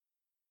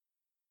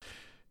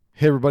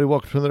Hey everybody,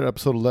 welcome to another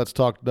episode of Let's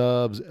Talk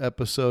Dubs,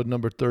 episode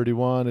number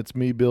 31. It's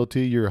me, Bill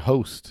T, your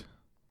host.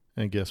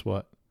 And guess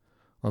what?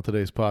 On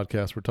today's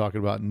podcast, we're talking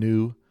about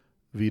new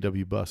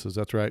VW buses.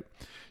 That's right.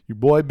 Your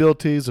boy Bill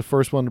T is the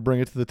first one to bring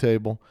it to the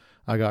table.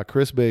 I got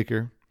Chris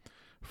Baker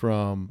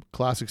from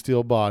Classic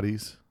Steel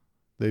Bodies.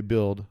 They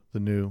build the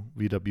new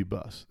VW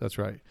bus. That's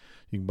right.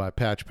 You can buy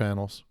patch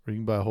panels or you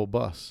can buy a whole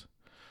bus.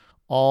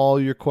 All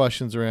your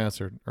questions are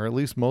answered, or at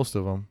least most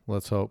of them,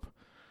 let's hope.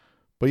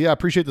 But yeah, I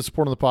appreciate the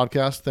support on the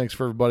podcast. Thanks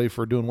for everybody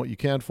for doing what you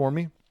can for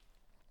me.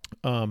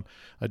 I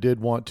did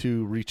want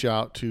to reach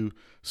out to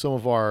some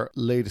of our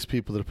latest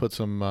people that have put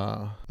some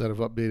that have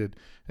updated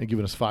and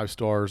given us 5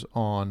 stars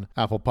on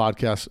Apple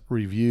Podcast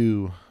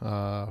review.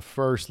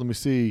 First, let me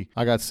see.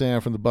 I got Sam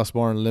from the Bus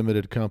Barn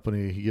Limited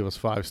Company. He gave us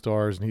 5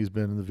 stars, and he's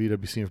been in the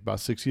VW scene for about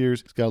 6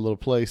 years. He's got a little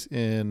place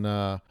in,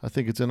 I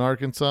think it's in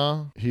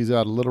Arkansas. He's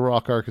out of Little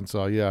Rock,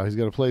 Arkansas. Yeah, he's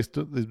got a place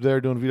there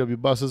doing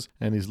VW buses,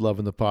 and he's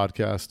loving the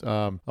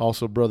podcast.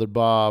 Also, Brother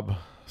Bob,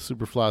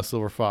 Superfly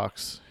Silver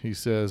Fox. He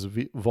says,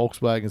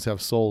 Volkswagens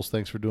have souls.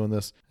 Thanks for doing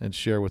this and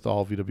share with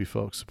all VW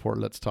folks. Support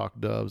Let's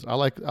Talk Dubs. I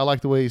like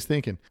the way he's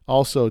thinking.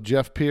 Also,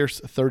 Jeff Pierce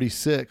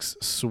 36.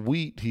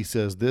 Sweet. He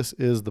says, this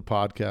is the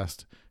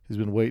podcast. He's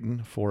been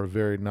waiting for a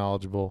very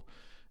knowledgeable,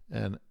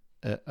 and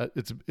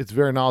it's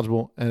very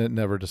knowledgeable, and it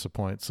never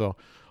disappoints. So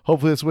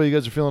hopefully that's the way you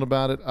guys are feeling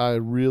about it. I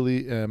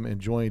really am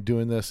enjoying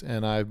doing this,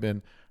 and I've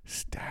been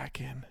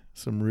stacking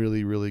some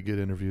really, really good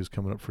interviews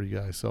coming up for you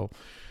guys. So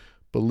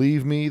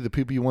believe me, the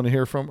people you want to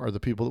hear from are the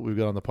people that we've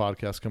got on the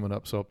podcast coming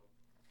up. So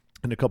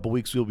in a couple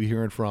weeks, you'll be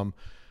hearing from,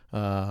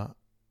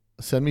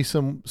 send me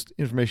some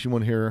information you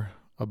want to hear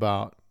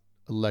about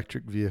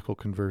electric vehicle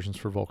conversions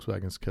for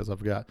Volkswagens, because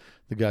I've got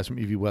the guys from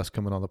EV West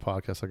coming on the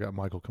podcast. I got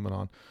Michael coming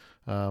on.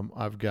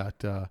 I've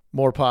got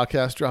more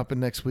podcasts dropping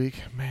next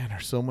week. Man,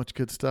 there's so much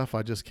good stuff.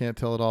 I just can't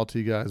tell it all to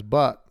you guys.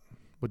 But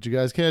what you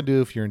guys can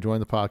do if you're enjoying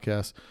the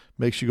podcast,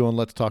 make sure you go on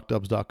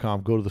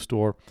letstalkdubs.com, go to the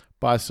store,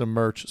 buy some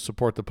merch,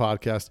 support the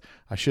podcast.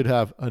 I should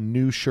have a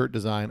new shirt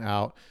design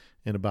out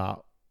in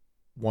about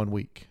 1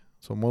 week.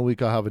 So in 1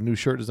 week, I'll have a new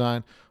shirt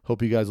design.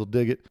 Hope you guys will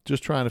dig it.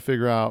 Just trying to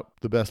figure out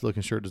the best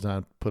looking shirt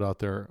design put out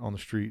there on the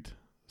street.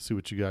 See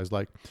what you guys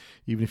like.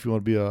 Even if you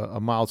want to be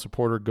a mild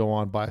supporter, go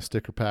on, buy a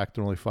sticker pack.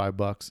 They're only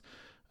 $5.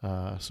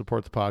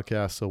 Support the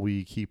podcast so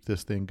we keep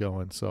this thing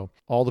going. So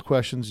all the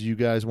questions you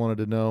guys wanted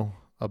to know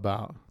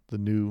about the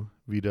new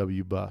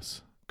VW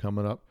bus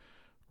coming up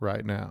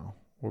right now.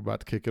 We're about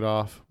to kick it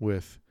off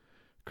with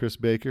Chris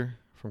Baker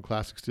from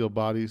Classic Steel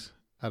Bodies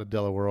out of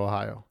Delaware,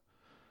 Ohio.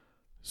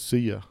 See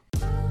ya. A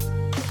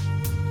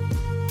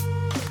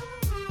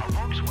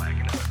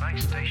Volkswagen is a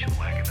nice station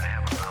wagon to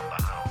have around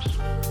the house.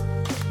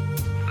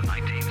 The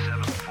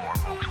 1974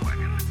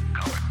 Volkswagen,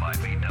 covered by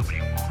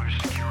VW Motor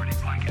Security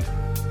Blanket.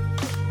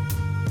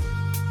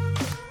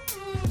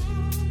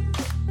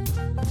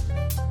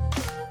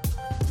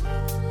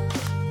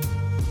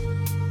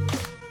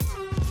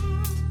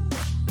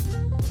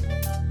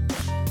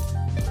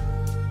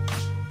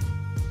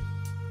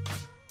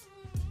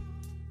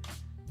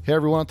 Hey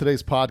everyone, on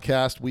today's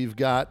podcast, we've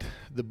got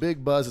the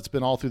big buzz. It's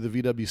been all through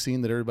the VW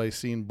scene that everybody's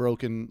seen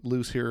broken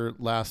loose here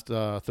last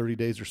 30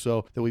 days or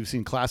so, that we've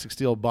seen Classic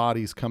Steel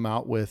Bodies come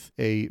out with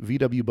a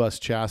VW bus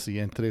chassis.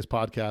 And today's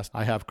podcast,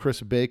 I have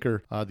Chris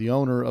Baker, the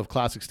owner of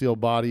Classic Steel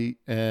Body,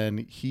 and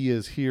he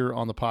is here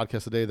on the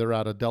podcast today. They're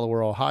out of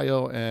Delaware,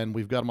 Ohio, and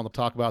we've got him on to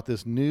talk about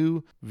this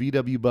new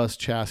VW bus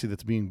chassis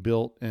that's being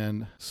built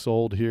and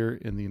sold here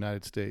in the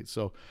United States.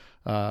 So,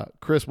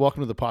 Chris,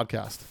 welcome to the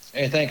podcast.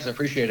 Hey, thanks. I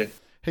appreciate it.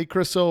 Hey,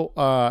 Chris,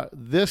 so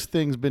this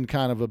thing's been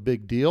kind of a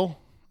big deal.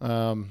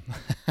 I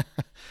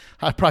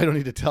probably don't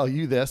need to tell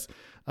you this.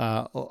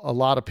 A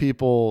lot of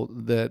people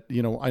that,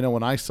 I know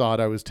when I saw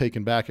it, I was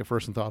taken back at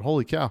first and thought,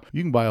 holy cow,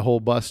 you can buy a whole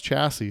bus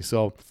chassis.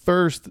 So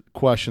first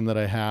question that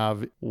I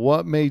have,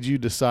 what made you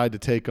decide to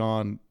take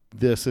on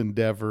this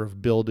endeavor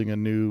of building a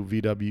new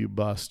VW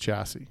bus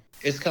chassis?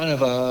 It's kind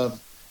of a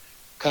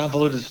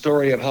convoluted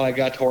story of how I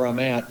got to where I'm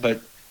at, but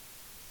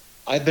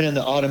I've been in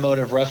the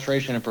automotive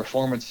restoration and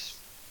performance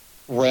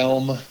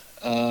realm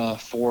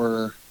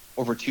for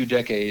over 2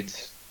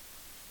 decades,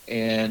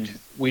 and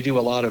we do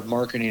a lot of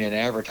marketing and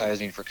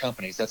advertising for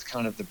companies. That's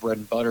kind of the bread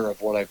and butter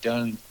of what I've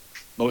done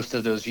most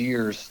of those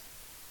years.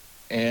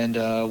 And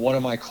one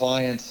of my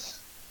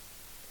clients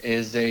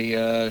is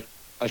a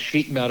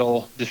sheet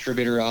metal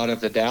distributor out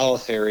of the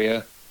Dallas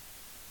area,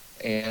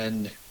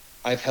 and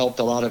I've helped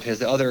a lot of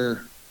his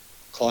other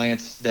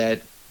clients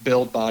that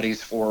build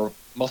bodies for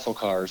muscle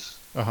cars.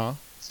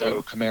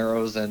 So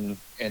Camaros and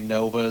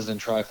Novas and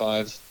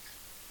Tri-5s.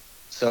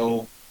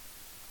 So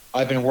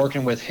I've been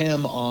working with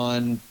him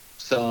on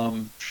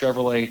some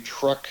Chevrolet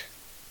truck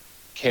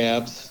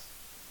cabs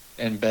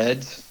and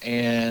beds,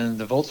 and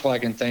the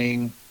Volkswagen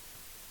thing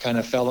kind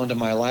of fell into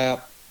my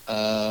lap. He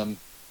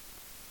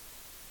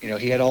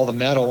had all the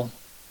metal,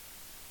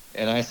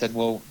 and I said,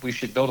 well, we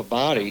should build a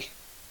body.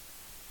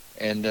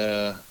 And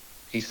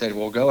he said,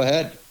 well, go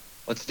ahead.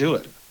 Let's do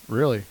it.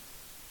 Really?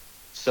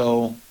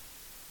 So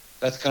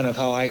that's kind of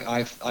how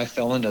I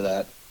fell into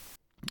that.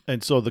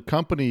 And so the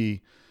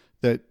company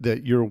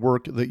that you're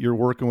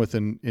working with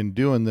in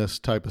doing this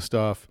type of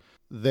stuff,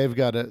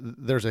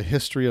 there's a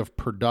history of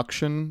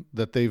production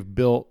that they've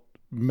built,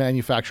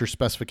 manufacturer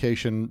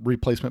specification,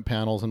 replacement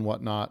panels and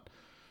whatnot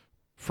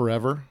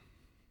forever.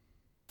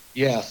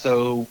 Yeah.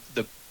 So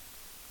the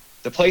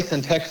place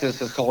in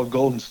Texas is called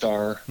Golden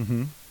Star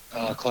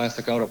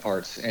Classic Auto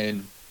Parts,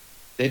 and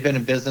they've been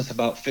in business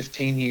about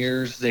 15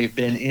 years. They've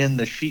been in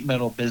the sheet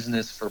metal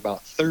business for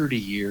about 30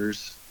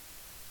 years.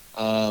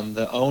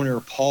 The owner,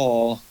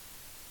 Paul,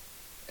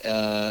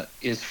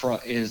 is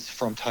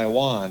from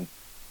Taiwan,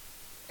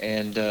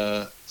 and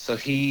so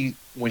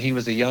when he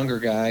was a younger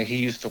guy, he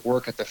used to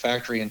work at the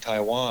factory in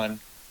Taiwan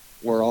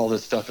where all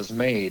this stuff is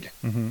made.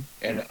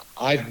 And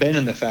I've been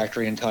in the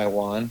factory in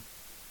Taiwan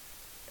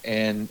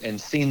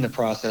and seen the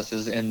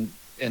processes, and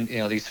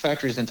these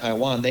factories in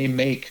Taiwan, they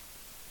make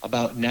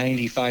about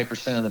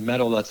 95% of the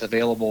metal that's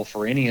available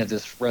for any of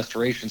this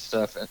restoration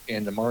stuff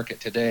in the market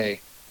today.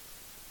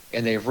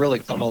 And they've really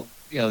come a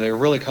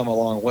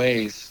long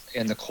ways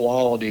in the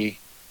quality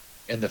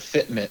and the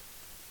fitment,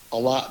 a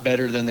lot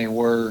better than they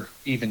were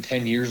even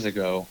 10 years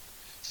ago.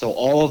 So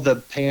all of the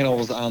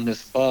panels on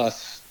this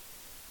bus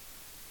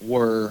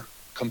were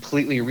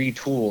completely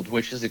retooled,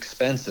 which is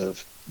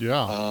expensive.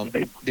 Yeah.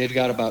 They've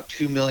got about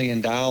 $2 million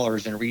in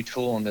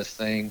retooling this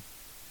thing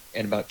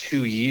in about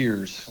 2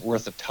 years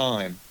worth of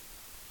time.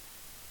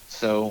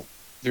 So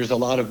there's a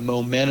lot of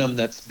momentum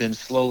that's been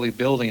slowly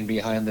building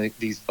behind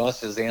these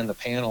buses and the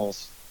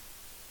panels.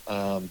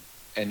 And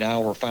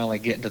now we're finally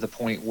getting to the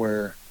point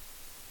where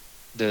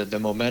the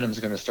momentum is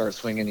going to start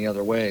swinging the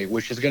other way,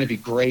 which is going to be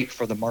great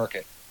for the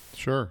market.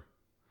 Sure.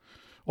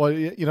 Well,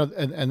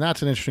 and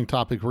that's an interesting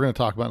topic we're going to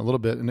talk about in a little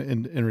bit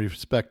in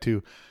respect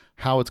to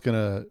how it's going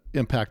to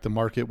impact the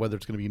market, whether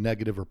it's going to be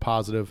negative or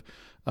positive.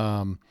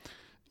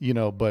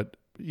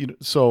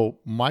 So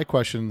my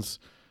questions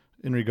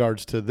in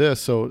regards to this,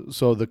 so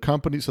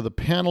the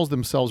panels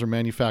themselves are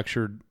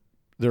manufactured,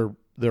 they're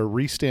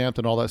restamped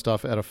and all that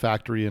stuff at a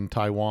factory in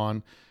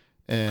Taiwan.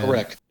 And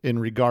correct. In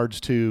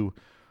regards to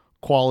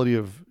quality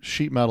of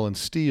sheet metal and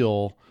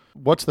steel,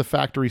 what's the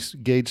factory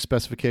gauge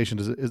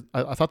specification?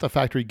 I thought the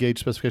factory gauge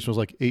specification was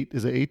like 8.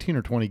 Is it 18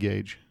 or 20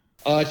 gauge?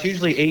 It's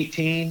usually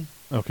 18.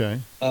 Okay.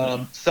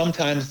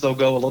 Sometimes they'll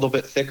go a little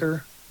bit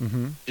thicker.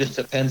 Just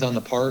depends on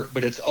the part,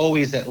 but it's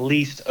always at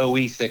least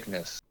OE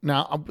thickness.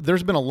 Now,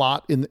 there's been a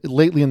lot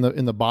lately in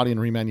the body and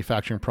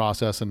remanufacturing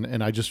process,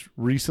 and I just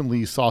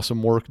recently saw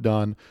some work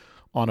done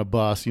on a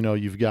bus.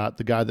 You've got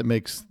the guy that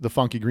makes the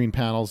funky green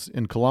panels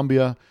in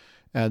Colombia,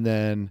 and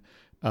then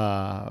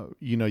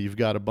you've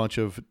got a bunch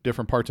of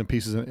different parts and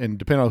pieces, and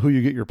depending on who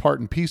you get your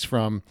part and piece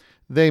from,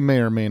 they may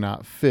or may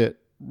not fit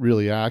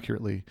really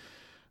accurately.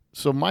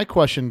 So my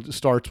question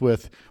starts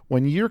with,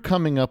 when you're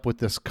coming up with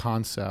this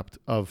concept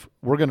of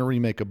we're going to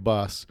remake a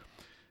bus,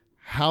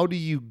 how do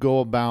you go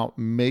about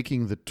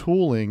making the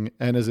tooling?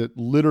 And is it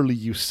literally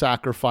you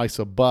sacrifice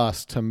a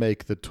bus to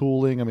make the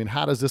tooling? I mean,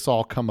 how does this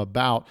all come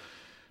about?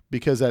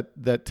 Because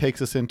that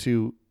takes us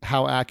into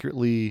how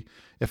accurately,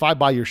 if I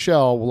buy your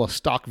shell, will a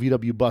stock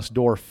VW bus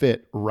door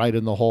fit right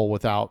in the hole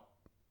without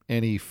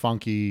any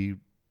funky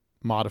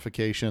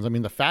modifications? I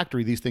mean, the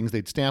factory, these things,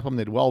 they'd stamp them,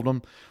 they'd weld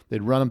them,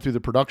 they'd run them through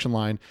the production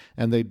line,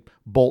 and they'd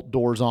bolt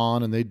doors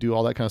on, and they'd do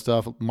all that kind of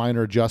stuff,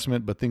 minor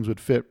adjustment, but things would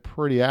fit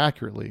pretty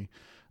accurately.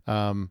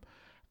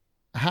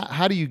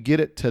 How do you get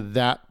it to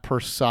that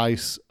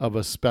precise of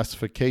a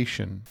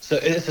specification? So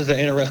this is an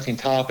interesting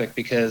topic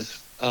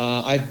because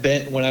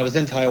when I was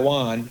in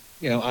Taiwan,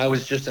 I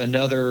was just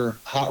another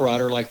hot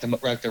rodder like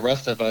the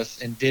rest of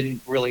us, and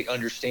didn't really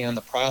understand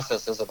the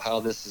processes of how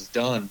this is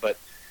done. But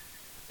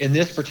in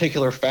this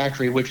particular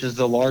factory, which is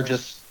the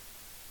largest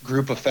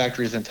group of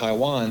factories in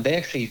Taiwan,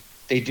 they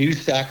do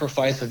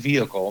sacrifice a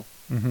vehicle,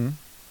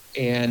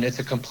 and it's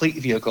a complete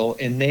vehicle,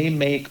 and they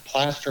make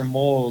plaster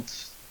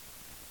molds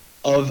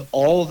of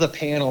all the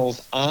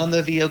panels on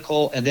the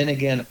vehicle and then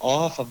again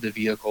off of the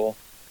vehicle.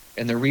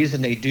 And the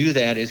reason they do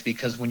that is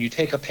because when you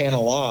take a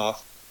panel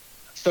off,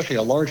 especially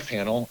a large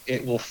panel,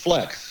 it will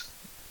flex.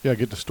 Yeah,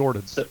 get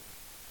distorted.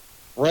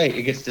 Right,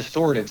 it gets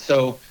distorted.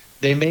 So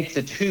they make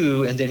the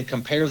two and then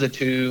compare the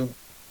two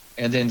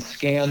and then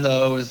scan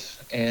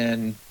those,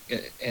 and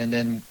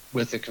then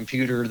with the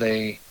computer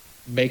they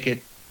make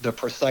it the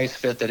precise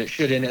fit that it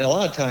should. And a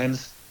lot of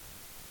times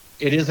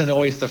it isn't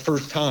always the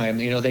first time.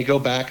 They go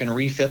back and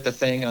refit the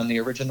thing on the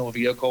original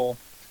vehicle,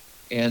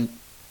 and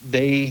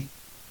they,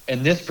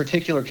 in this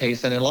particular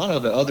case, and in a lot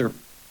of the other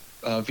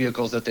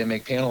vehicles that they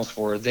make panels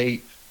for,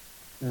 they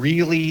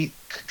really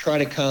try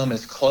to come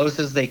as close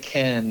as they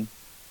can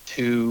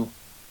to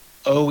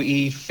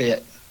OE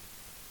fit,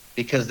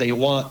 because they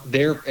want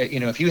their,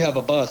 if you have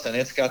a bus and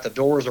it's got the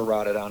doors are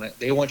rotted on it,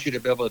 they want you to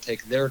be able to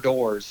take their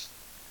doors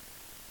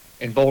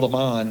and bolt them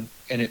on,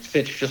 and it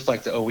fits just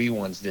like the OE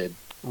ones did.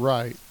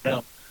 Right.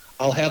 Now,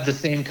 I'll have the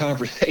same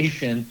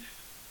conversation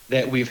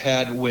that we've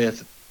had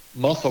with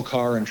muscle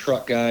car and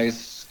truck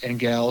guys and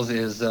gals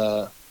is,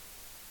 a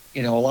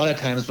lot of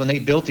times when they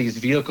built these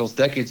vehicles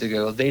decades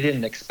ago, they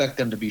didn't expect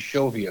them to be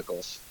show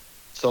vehicles.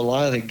 So a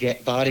lot of the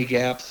body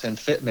gaps and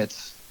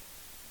fitments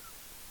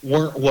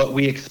weren't what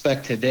we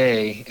expect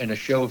today in a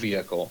show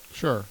vehicle.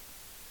 Sure.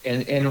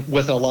 And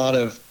with a lot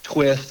of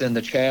twist in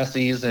the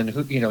chassis,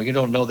 and you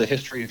don't know the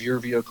history of your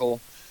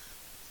vehicle.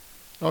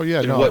 Oh yeah,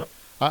 And no. what-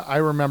 I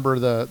remember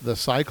the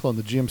Cyclone,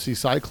 the GMC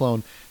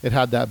Cyclone. It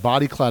had that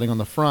body cladding on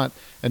the front,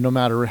 and no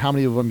matter how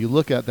many of them you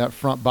look at, that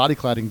front body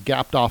cladding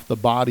gapped off the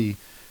body.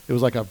 It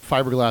was like a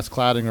fiberglass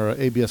cladding or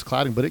an ABS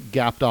cladding, but it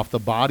gapped off the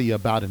body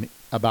about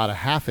a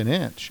half an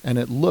inch, and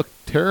it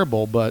looked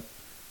terrible. But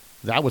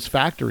that was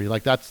factory.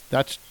 Like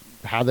that's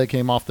how they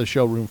came off the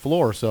showroom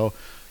floor. So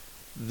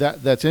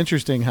that's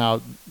interesting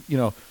how,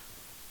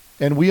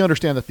 and we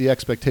understand that the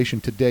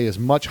expectation today is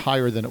much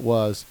higher than it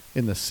was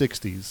in the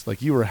 60s.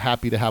 Like you were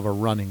happy to have a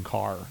running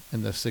car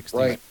in the 60s,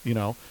 Right.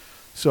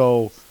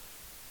 So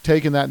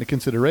taking that into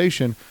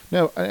consideration,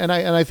 no, and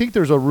I think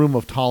there's a room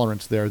of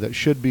tolerance there that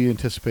should be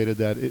anticipated,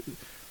 that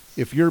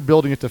if you're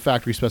building it to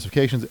factory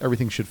specifications,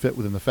 everything should fit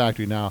within the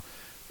factory. Now,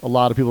 a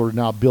lot of people are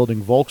now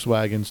building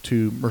Volkswagens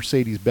to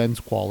Mercedes-Benz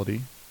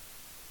quality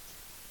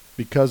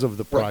because of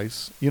the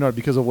price,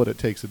 because of what it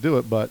takes to do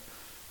it. But,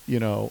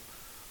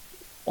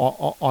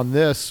 on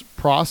this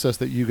process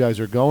that you guys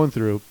are going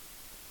through,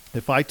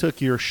 if I took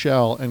your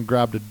shell and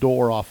grabbed a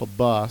door off a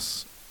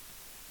bus,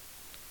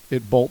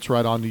 it bolts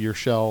right onto your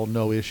shell,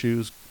 no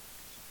issues.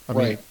 I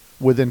mean, Right.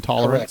 within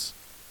tolerance.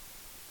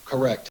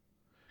 Correct.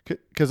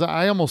 Because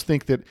I almost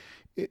think that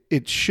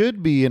it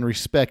should be, in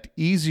respect,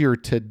 easier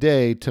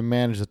today to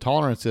manage the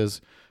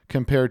tolerances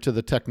compared to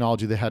the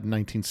technology they had in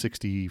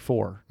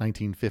 1964,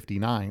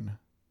 1959.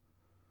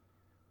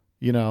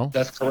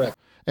 That's correct.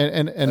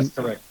 And That's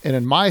correct. and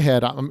in my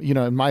head,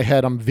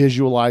 I'm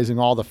visualizing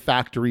all the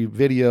factory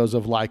videos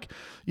of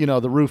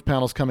the roof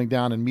panels coming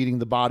down and meeting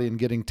the body and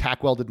getting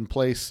tack welded in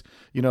place,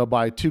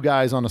 by two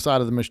guys on the side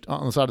of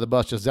the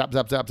bus, just zap,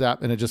 zap, zap,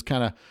 zap, and it just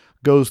kind of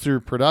goes through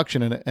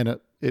production, and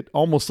it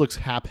almost looks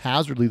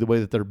haphazardly the way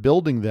that they're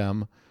building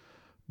them,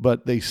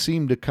 but they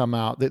seem to come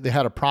out. They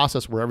had a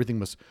process where everything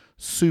was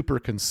super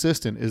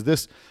consistent. Is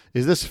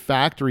this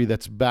factory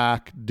that's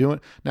back doing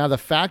now? The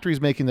factory's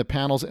making the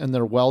panels and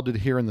they're welded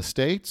here in the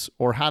States,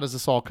 or how does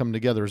this all come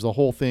together? Is the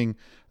whole thing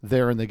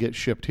there and they get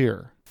shipped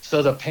here?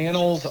 So the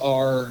panels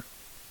are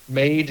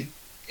made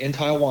in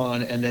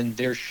Taiwan, and then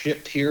they're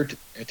shipped here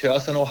to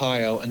us in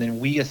Ohio, and then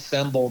we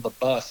assemble the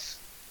bus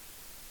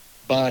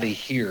body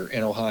here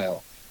in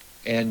Ohio.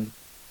 And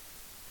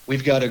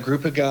we've got a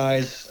group of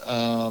guys.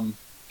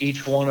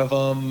 Each one of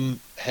them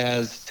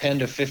has 10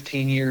 to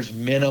 15 years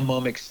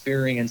minimum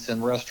experience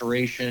in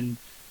restoration,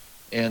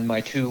 and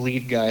my two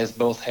lead guys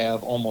both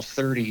have almost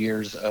 30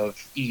 years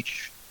of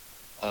each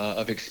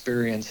of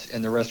experience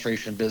in the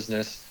restoration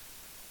business.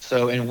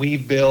 So, and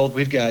we've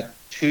got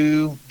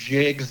 2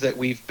 jigs that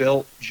we've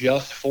built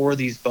just for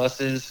these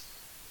buses,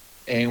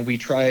 and we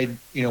tried,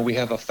 we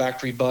have a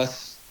factory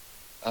bus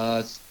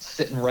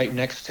sitting right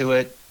next to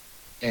it,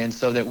 and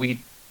so that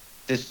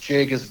this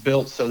jig is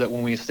built so that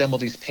when we assemble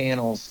these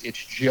panels,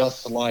 it's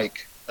just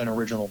like an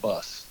original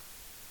bus.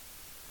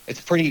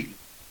 It's pretty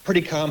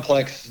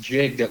complex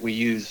jig that we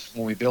use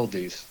when we build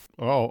these.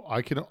 Oh,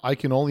 I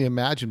can only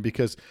imagine,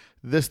 because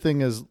this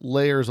thing is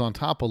layers on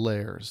top of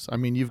layers. I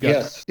mean, you've got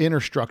Yes. inner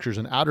structures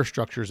and outer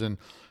structures, and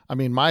I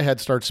mean, my head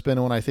starts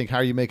spinning when I think, how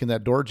are you making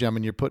that door gem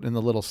and you're putting in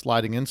the little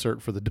sliding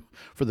insert for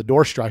the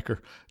door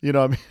striker? What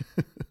I mean?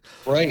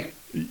 Right.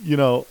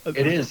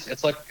 It is.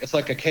 It's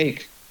like a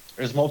cake.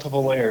 There's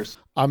multiple layers.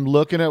 I'm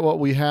looking at what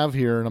we have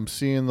here, and I'm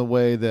seeing the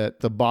way that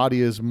the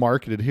body is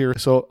marketed here.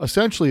 So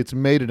essentially, it's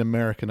made in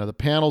America. Now, the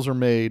panels are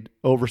made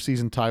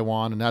overseas in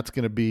Taiwan, and that's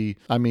going to be,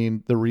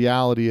 the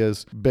reality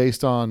is,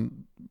 based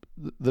on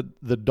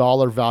the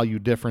dollar value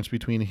difference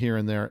between here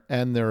and there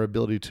and their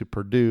ability to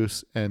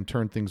produce and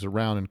turn things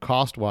around, and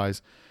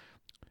cost-wise,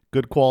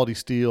 good quality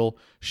steel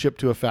shipped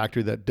to a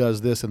factory that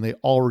does this, and they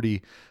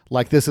already,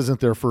 this isn't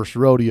their first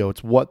rodeo.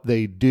 It's what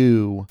they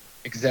do.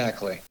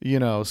 Exactly.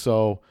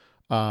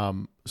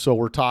 So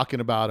we're talking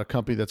about a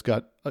company that's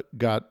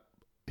got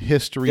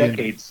history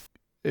Decades.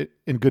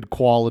 in good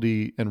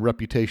quality and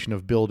reputation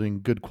of building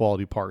good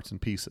quality parts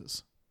and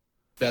pieces.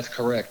 That's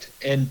correct.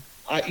 And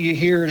you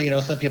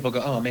hear, some people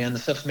go, "Oh man, the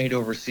stuff's made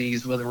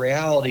overseas." Well, the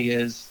reality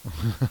is,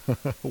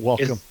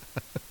 Welcome.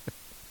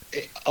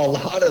 a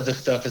lot of the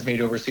stuff is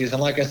made overseas.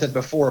 And like I said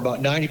before,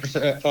 about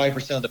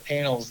 95% of the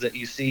panels that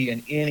you see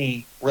in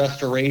any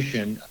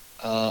restoration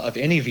of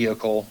any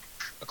vehicle,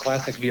 a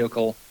classic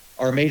vehicle,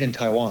 are made in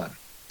Taiwan.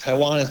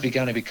 Taiwan has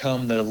begun to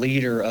become the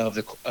leader of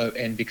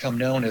and become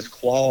known as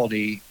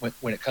quality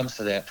when it comes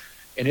to that.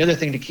 And the other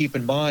thing to keep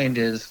in mind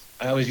is,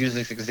 I always use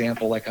this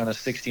example, like on a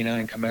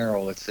 69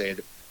 Camaro,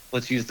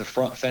 let's use the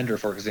front fender,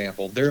 for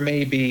example. There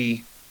may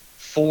be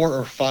 4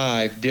 or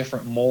 5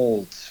 different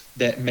molds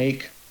that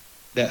make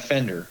that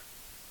fender,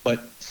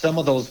 but some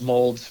of those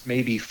molds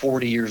may be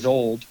 40 years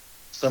old,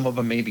 some of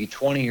them may be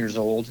 20 years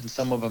old, and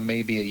some of them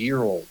may be a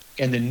year old.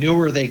 And the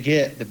newer they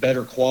get, the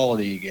better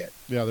quality you get.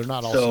 Yeah, they're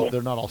not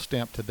all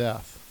stamped to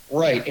death.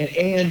 Right.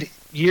 And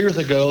years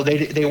ago,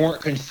 they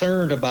weren't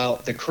concerned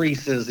about the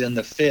creases and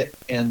the fit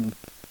and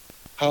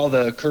how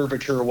the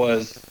curvature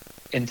was.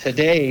 And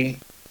today,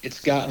 it's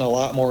gotten a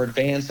lot more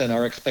advanced and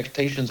our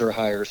expectations are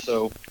higher.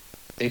 So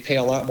they pay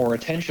a lot more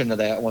attention to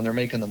that when they're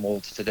making the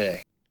molds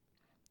today.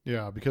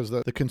 Yeah, because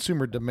the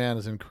consumer demand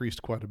has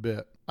increased quite a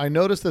bit. I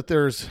noticed that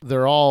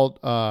they're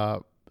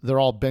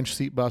all bench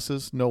seat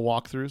buses, no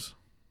walkthroughs.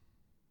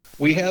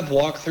 We have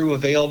walkthrough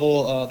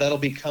available. That'll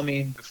be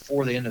coming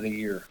before the end of the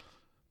year.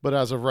 But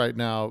as of right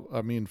now,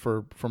 I mean,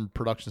 from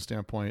production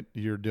standpoint,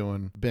 you're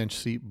doing bench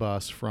seat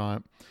bus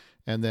front.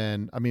 And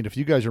then, I mean, if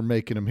you guys are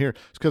making them here,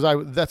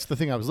 because that's the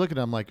thing I was looking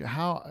at. I'm like,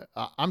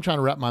 I'm trying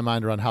to wrap my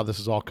mind around how this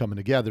is all coming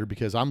together,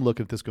 because I'm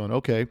looking at this going,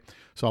 okay,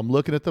 so I'm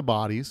looking at the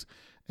bodies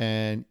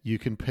and you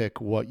can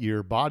pick what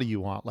year body you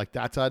want. Like,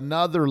 that's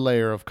another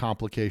layer of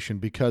complication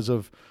because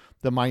of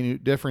the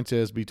minute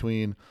differences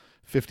between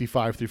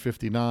 55 through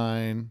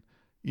 59,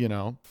 you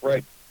know?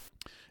 Right.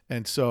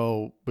 And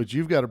so, but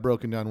you've got it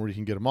broken down where you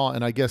can get them all.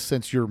 And I guess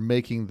since you're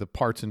making the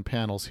parts and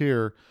panels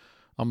here,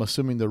 I'm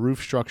assuming the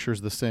roof structure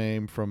is the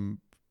same from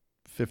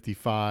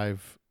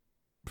 55,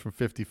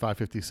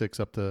 56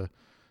 up to,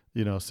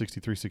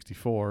 63,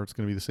 64. It's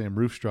going to be the same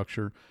roof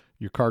structure.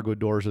 Your cargo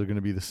doors are going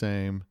to be the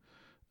same.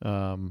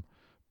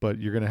 But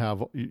you're going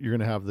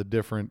to have the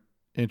different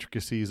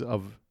intricacies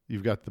of,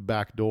 you've got the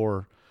back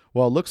door.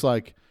 Well, it looks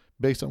like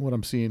based on what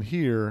I'm seeing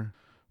here,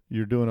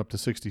 you're doing up to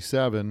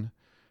 67,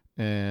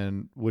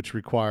 and which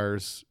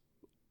requires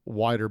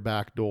wider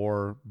back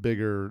door,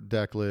 bigger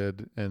deck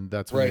lid, and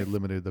that's when Right. they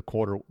limited the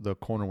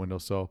corner window.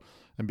 So,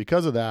 and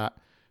because of that,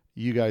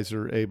 you guys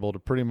are able to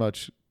pretty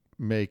much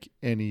make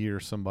any year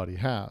somebody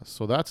has.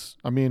 So that's,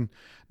 I mean,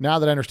 now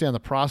that I understand the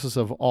process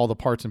of all the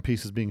parts and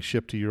pieces being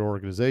shipped to your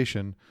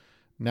organization,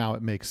 now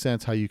it makes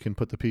sense how you can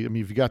put I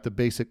mean, if you got the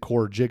basic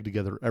core jig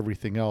together,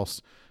 everything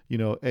else,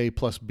 A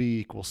plus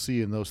B equals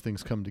C, and those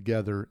things come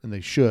together, and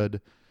they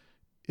should,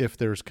 if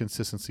there's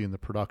consistency in the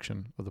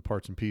production of the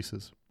parts and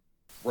pieces.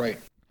 Right.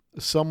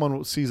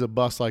 Someone sees a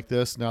bus like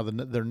this, now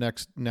their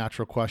next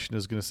natural question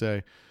is going to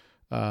say,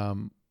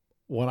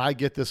 when I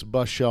get this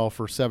bus shell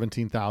for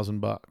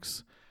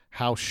 $17,000,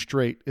 how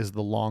straight is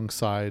the long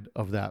side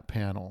of that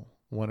panel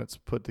when it's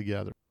put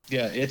together?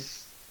 Yeah,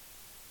 it's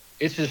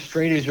as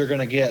straight as you're going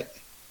to get.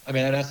 I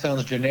mean, that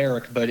sounds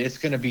generic, but it's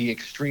going to be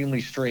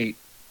extremely straight.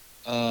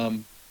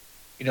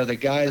 The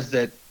guys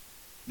that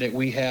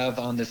we have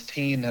on this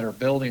team that are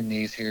building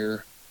these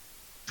here,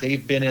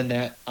 they've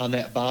been on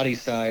that body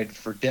side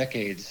for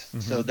decades. Mm-hmm.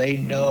 So they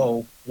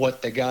know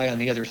what the guy on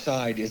the other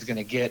side is going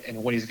to get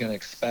and what he's going to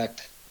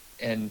expect.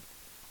 And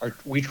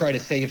we try to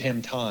save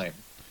him time.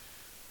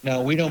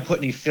 Now, we don't put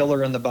any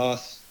filler in the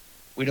bus.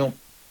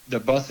 The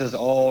bus is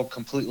all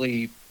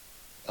completely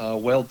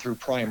weld through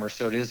primer,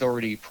 so it is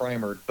already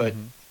primered. But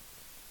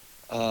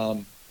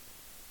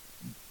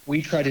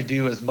we try to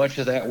do as much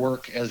of that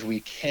work as we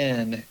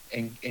can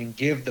and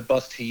give the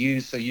bus to you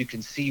so you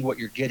can see what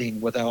you're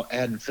getting without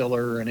adding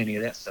filler and any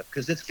of that stuff.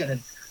 Because it's going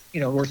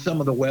to, where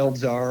some of the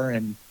welds are.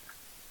 And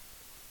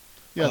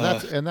yeah,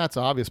 that's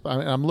obvious. I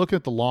mean, I'm looking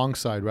at the long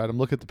side, right? I'm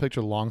looking at the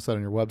picture of the long side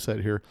on your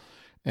website here.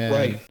 And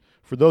right.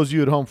 For those of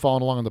you at home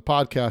following along on the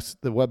podcast,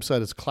 the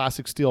website is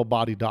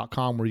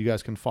classicsteelbody.com, where you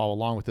guys can follow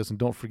along with this. And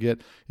don't forget,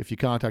 if you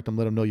contact them,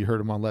 let them know you heard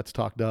them on Let's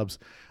Talk Dubs.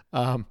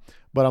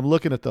 But I'm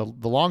looking at the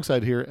long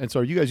side here. And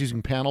so are you guys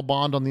using panel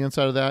bond on the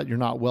inside of that? You're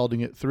not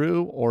welding it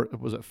through? Or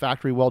was it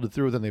factory welded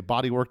through, then they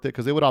body worked it?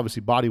 Because they would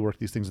obviously body work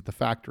these things at the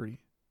factory.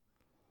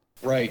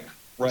 Right.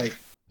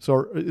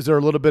 So is there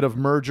a little bit of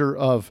merger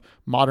of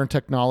modern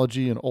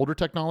technology and older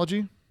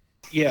technology?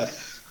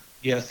 Yes,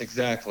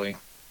 exactly.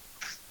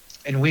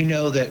 And we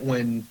know that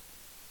when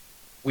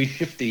we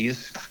ship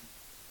these,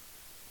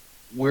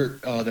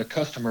 the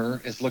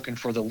customer is looking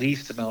for the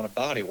least amount of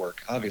body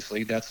work.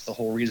 Obviously, that's the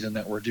whole reason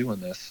that we're doing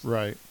this.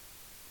 Right.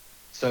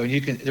 So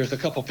there's a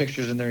couple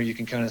pictures in there you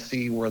can kind of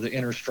see where the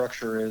inner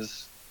structure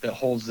is that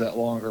holds that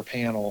longer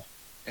panel,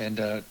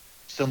 and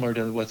similar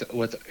to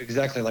what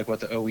exactly like what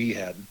the OE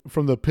had.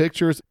 From the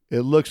pictures,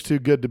 it looks too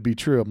good to be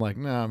true. I'm like,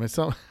 no, I mean,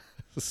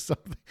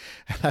 something.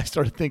 And I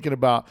started thinking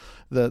about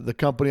the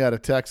company out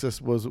of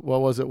Texas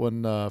what was it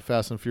when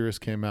Fast and Furious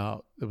came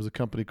out? It was a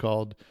company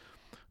called,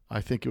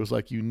 I think it was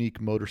like Unique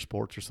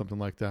Motorsports or something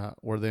like that,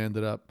 where they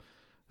ended up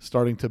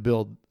starting to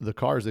build the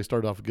cars. They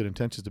started off with good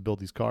intentions to build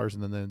these cars,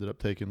 and then they ended up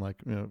taking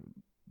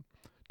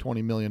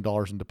 $20 million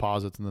in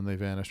deposits, and then they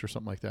vanished or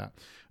something like that.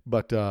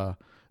 But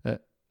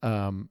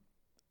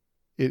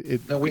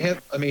No, we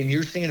have. I mean,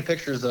 you're seeing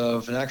pictures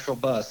of an actual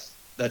bus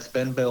that's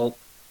been built.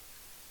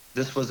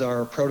 This was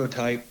our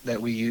prototype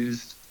that we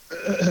used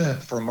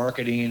for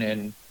marketing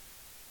and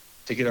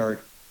to get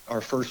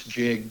our first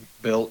jig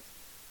built.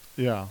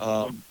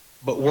 Yeah.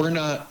 But we're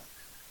not,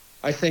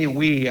 I say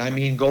we, I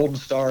mean Golden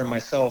Star and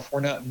myself, we're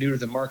not new to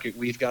the market.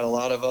 We've got a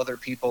lot of other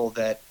people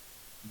that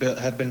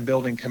have been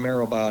building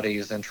Camaro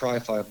bodies and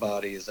Tri-5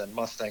 bodies and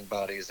Mustang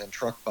bodies and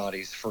truck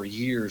bodies for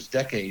years,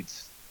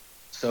 decades.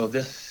 So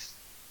this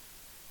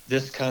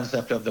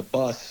concept of the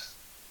bus,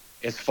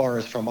 as far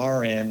as from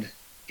our end,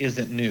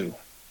 isn't new.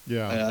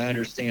 Yeah. And I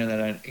understand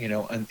that,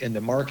 in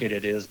the market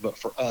it is, but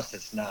for us,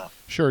 it's not.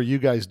 Sure. You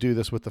guys do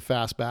this with the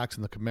fastbacks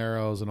and the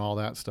Camaros and all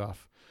that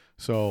stuff.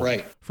 So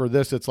Right. for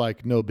this, it's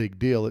like no big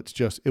deal.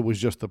 It was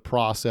just the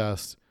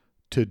process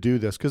to do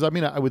this. Because I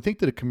mean, I would think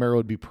that a Camaro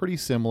would be pretty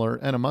similar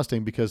and a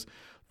Mustang because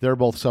they're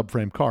both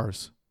subframe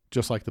cars,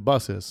 just like the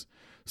bus is.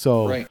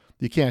 So Right.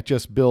 you can't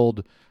just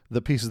build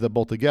the pieces that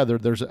bolt together.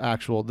 There's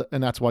actual,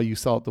 and that's why you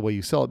sell it the way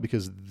you sell it,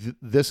 because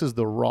this is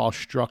the raw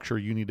structure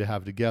you need to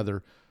have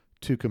together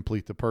to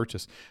complete the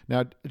purchase.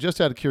 Now, just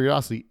out of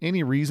curiosity,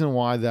 any reason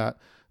why that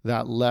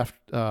left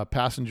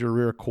passenger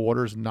rear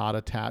quarter is not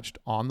attached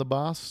on the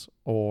bus,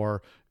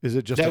 or is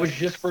it just That was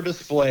just for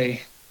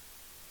display.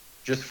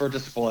 Just for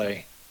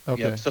display.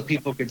 okay? Yep, so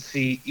people could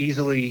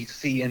easily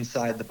see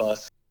inside the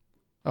bus.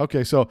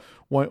 Okay, so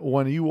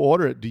when you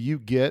order it, do you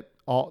get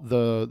all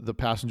the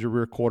passenger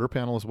rear quarter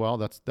panel as well?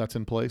 That's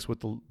in place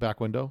with the back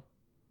window.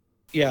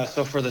 Yeah,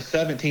 so for the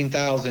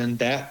 17,000,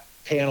 that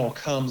panel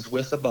comes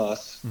with the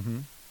bus, Mm-hmm.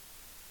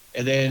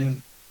 and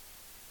then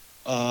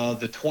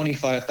the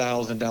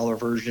 $25,000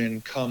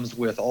 version comes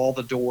with all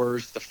the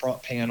doors, the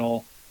front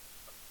panel,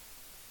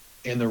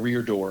 and the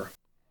rear door.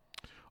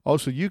 Oh,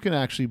 so you can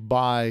actually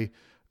buy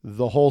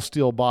the whole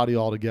steel body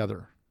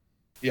altogether.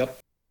 Yep.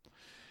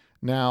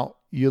 Now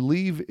you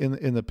leave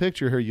in the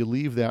picture here. You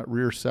leave that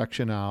rear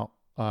section out,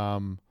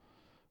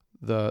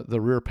 the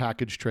rear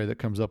package tray that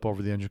comes up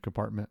over the engine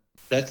compartment.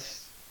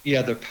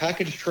 The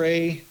package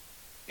tray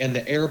and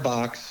the air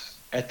box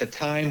at the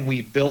time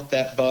we built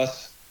that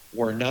bus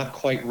were not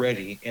quite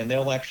ready, and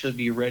they'll actually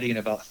be ready in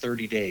about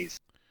 30 days.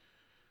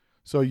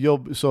 So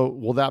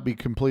will that be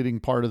completing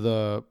part of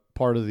the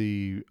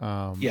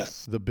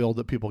Yes. the build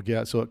that people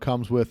get? So it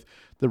comes with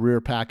the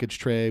rear package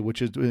tray,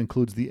 which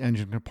includes the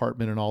engine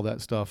compartment and all that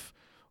stuff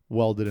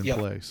welded in Yep.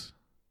 place.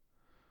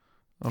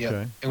 Okay.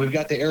 Yep. And we've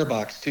got the air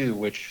box too,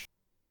 which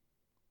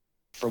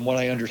from what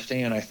I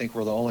understand, I think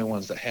we're the only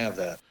ones that have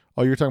that.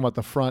 Oh, you're talking about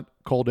the front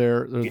cold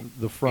air,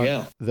 the front,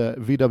 Yeah. the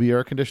VW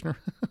air conditioner?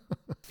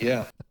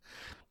 Yeah.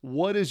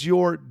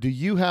 Do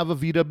you have a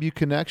VW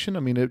connection? I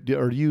mean,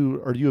 are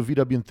you a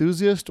VW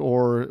enthusiast,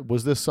 or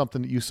was this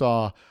something that you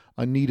saw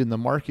a need in the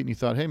market and you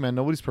thought, hey man,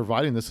 nobody's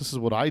providing this. This is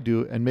what I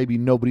do. And maybe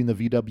nobody in the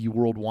VW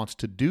world wants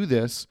to do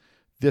this.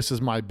 This is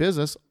my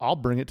business. I'll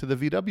bring it to the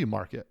VW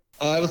market.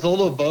 I was a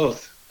little of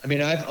both. I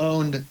mean, I've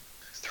owned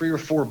 3 or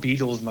 4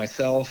 Beetles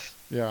myself,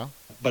 Yeah.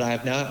 but I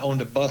have not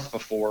owned a bus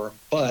before.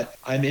 But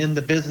I'm in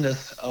the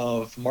business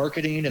of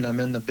marketing, and I'm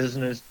in the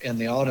business in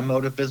the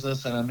automotive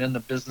business, and I'm in the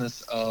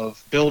business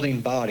of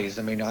building bodies.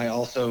 I mean,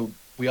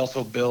 we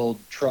also build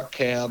truck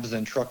cabs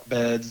and truck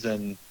beds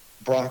and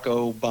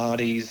Bronco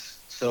bodies.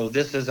 So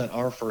this isn't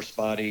our first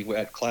body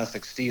at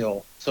Classic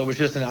Steel. So it was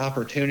just an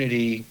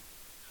opportunity.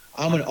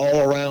 I'm an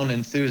all-around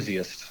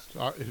enthusiast.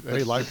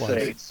 Hey,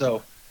 likewise.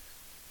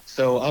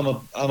 So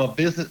I'm a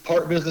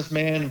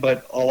businessman,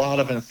 but a lot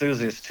of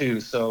enthusiast too.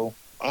 So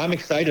I'm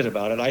excited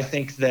about it. I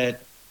think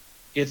that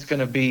it's going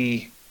to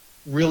be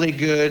really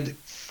good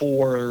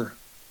for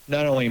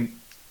not only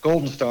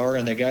Golden Star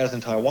and the guys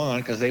in Taiwan,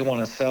 because they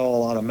want to sell a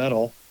lot of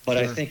metal, but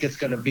I Sure. think it's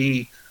going to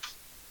be,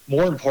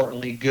 more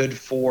importantly, good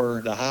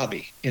for the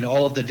hobby in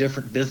all of the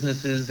different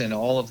businesses and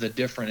all of the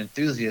different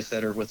enthusiasts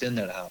that are within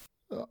that hobby.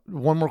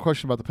 One more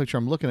question about the picture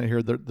I'm looking at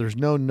here. There's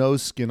no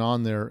nose skin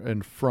on there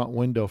in front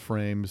window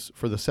frames.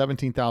 For the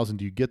 17,000,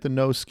 do you get the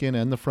nose skin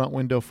and the front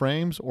window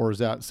frames, or is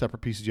that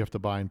separate pieces you have to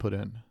buy and put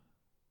in?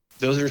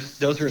 Those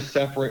are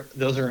separate.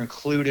 Those are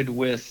included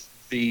with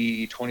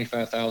the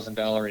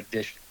 $25,000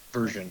 edition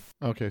version.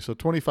 Okay, so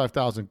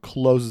 25,000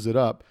 closes it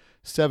up.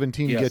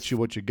 17 Yes. gets you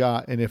what you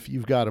got. And if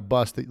you've got a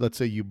bus that, let's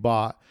say you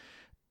bought,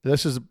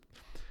 this is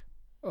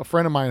a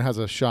friend of mine has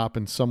a shop,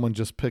 and someone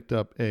just picked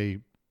up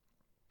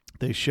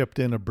they shipped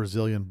in a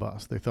Brazilian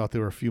bus. They thought they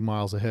were a few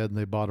miles ahead, and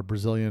they bought a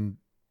Brazilian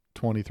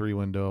 23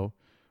 window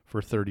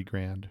for 30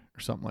 grand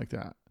or something like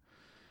that.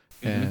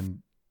 Mhm.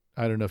 And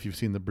I don't know if you've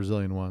seen the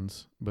Brazilian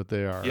ones, but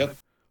they are Yep.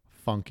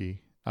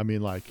 funky. I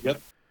mean, like,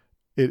 Yep.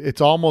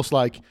 it's almost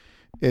like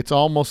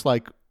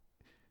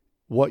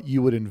what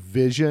you would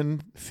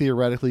envision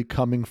theoretically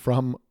coming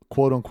from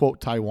quote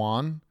unquote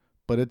Taiwan,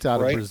 but it's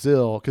out Right. of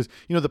Brazil. Because,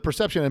 the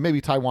perception, and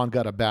maybe Taiwan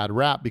got a bad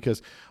rap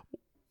because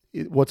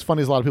what's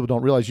funny is a lot of people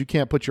don't realize you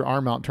can't put your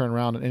arm out and turn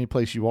around at any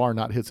place you are and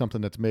not hit something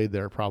that's made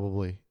there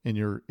probably in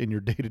your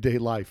day-to-day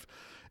life.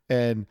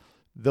 And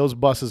those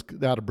buses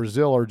out of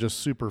Brazil are just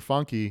super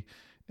funky.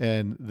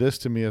 And this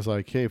to me is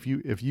like, hey, if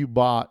you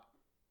bought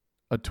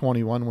a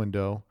 21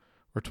 window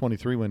or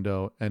 23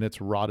 window and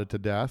it's rotted to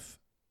death,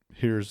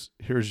 here's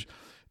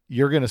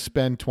you're going to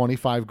spend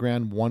 25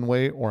 grand one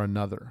way or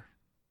another.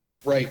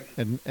 Right.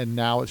 And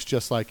now it's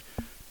just like,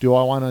 do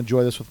I want to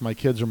enjoy this with my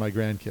kids or my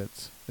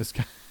grandkids? It's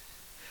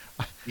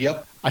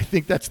Yep. I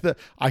think that's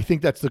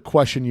the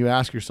question you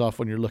ask yourself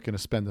when you're looking to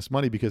spend this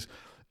money, because,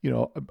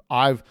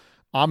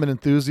 I'm an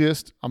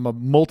enthusiast. I'm a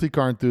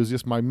multi-car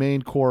enthusiast. My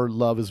main core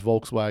love is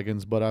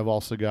Volkswagens, but I've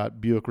also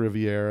got Buick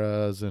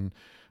Rivieras and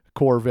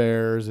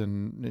Corvairs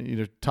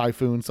and,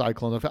 Typhoon,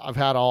 Cyclone. I've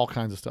had all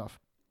kinds of stuff.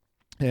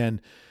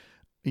 And,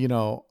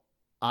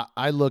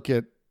 I look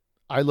at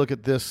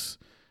this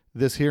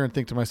here and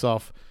think to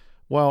myself,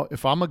 well,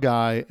 if I'm a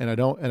guy and I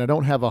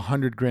don't have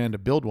 $100,000 to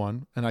build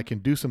one, and I can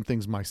do some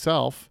things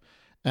myself,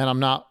 and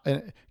I'm not,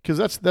 because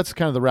that's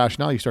kind of the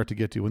rationale you start to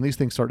get to when these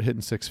things start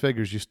hitting six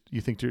figures.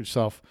 You think to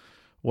yourself,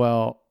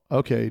 well,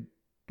 okay,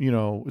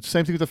 it's the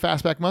same thing with the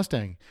fastback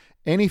Mustang.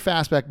 Any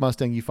fastback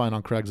Mustang you find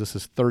on Craigslist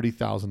is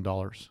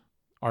 $30,000.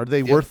 Are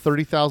they worth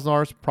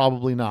 $30,000?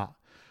 Probably not.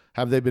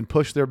 Have they been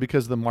pushed there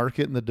because of the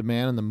market and the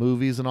demand and the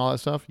movies and all that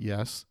stuff?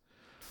 Yes.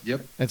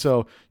 Yep. And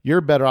so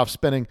you're better off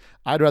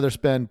I'd rather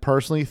spend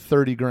personally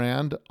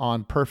 $30,000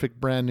 on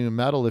perfect brand new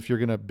metal. If you're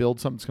going to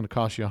build something that's going to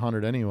cost you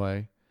 $100,000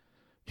 anyway,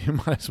 you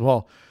might as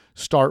well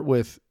start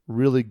with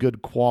really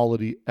good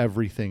quality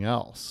everything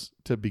else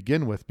to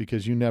begin with,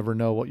 because you never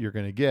know what you're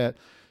going to get.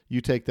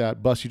 You take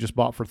that bus you just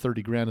bought for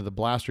 $30,000 to the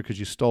blaster because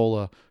you stole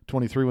a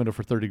 23 window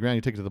for $30,000.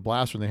 You take it to the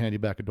blaster and they hand you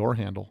back a door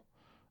handle.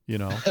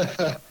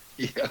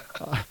 Yeah.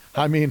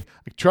 I mean,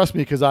 trust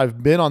me, because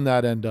I've been on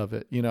that end of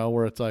it,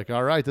 where it's like,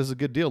 all right, this is a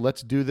good deal.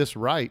 Let's do this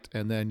right.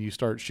 And then you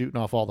start shooting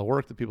off all the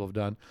work that people have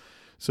done.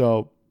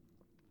 So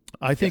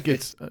I think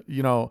it's,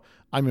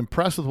 I'm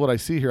impressed with what I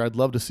see here. I'd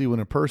love to see one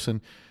in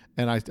person.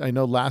 And I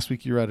know last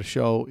week you were at a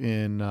show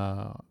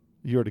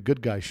you were at a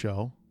Good Guy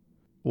show.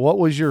 What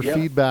was your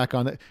feedback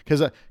on it?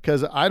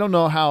 Because I don't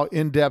know how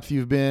in depth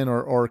you've been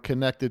or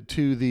connected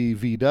to the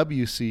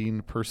VW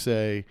scene per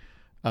se.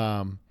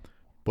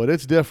 But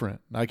it's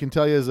different. I can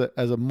tell you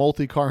as a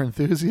multi-car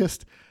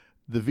enthusiast,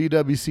 the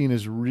VW scene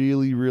is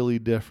really, really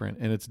different.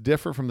 And it's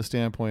different from the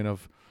standpoint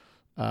of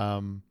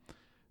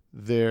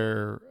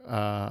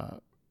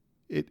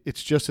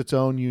it's just its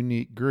own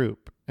unique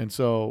group. And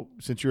so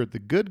since you're at the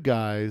Good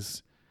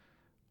Guys,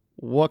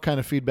 what kind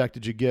of feedback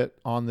did you get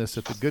on this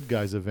at the Good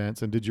Guys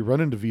events? And did you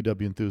run into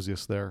VW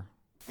enthusiasts there?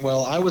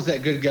 Well, I was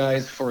at Good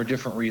Guys for a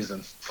different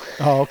reason.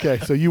 Oh, okay.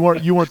 So you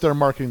weren't there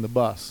marketing the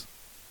bus.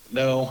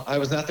 No, I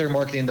was not there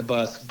marketing the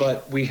bus,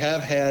 but we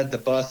have had the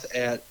bus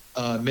at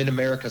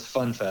Mid-America's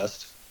Fun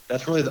Fest.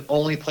 That's really the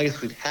only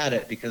place we've had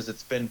it because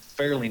it's been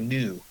fairly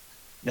new.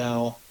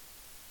 Now,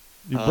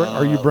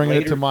 are you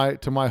bringing it to my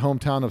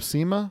hometown of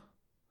SEMA,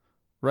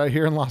 right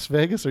here in Las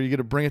Vegas? Are you going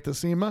to bring it to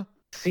SEMA?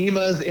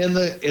 SEMA's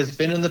it's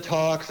been in the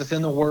talks. It's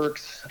in the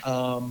works.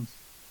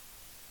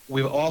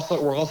 We're also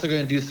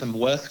going to do some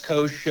West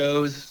Coast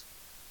shows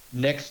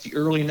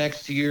early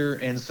next year,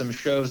 and some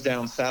shows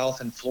down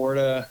south in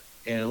Florida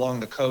and along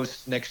the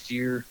coast next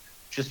year,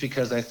 just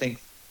because I think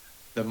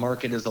the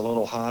market is a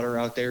little hotter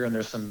out there, and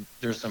there's some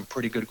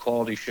pretty good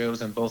quality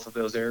shows in both of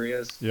those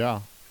areas.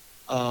 Yeah.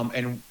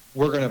 And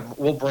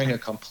we'll bring a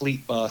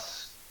complete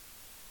bus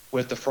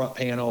with the front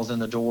panels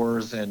and the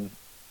doors and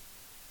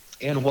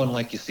one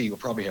like you see. We'll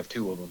probably have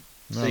two of them,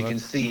 so you can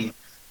see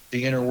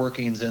the inner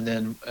workings and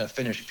then a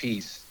finished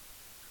piece.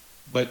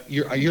 But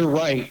you're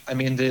right. I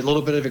mean, the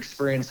little bit of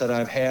experience that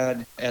I've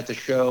had at the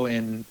show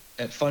and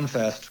at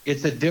FunFest,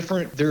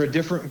 they're a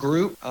different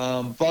group,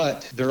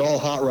 but they're all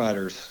hot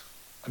rodders.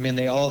 I mean,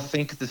 they all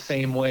think the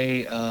same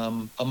way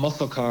a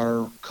muscle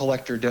car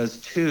collector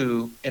does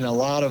too, in a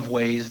lot of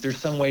ways. There's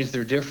some ways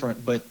they're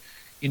different, but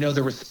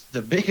there was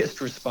the biggest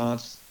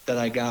response that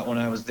I got when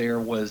I was there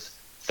was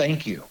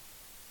thank you.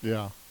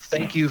 Yeah.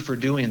 Thank you for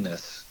doing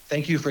this.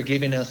 Thank you for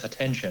giving us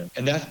attention.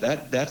 And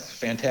that's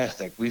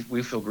fantastic.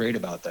 We feel great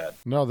about that.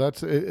 No,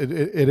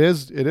 it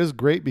is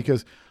great,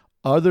 because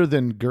other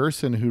than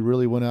Gerson, who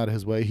really went out of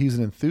his way, he's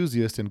an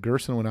enthusiast, and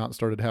Gerson went out and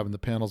started having the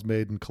panels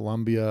made in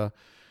Colombia,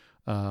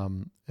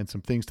 and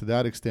some things to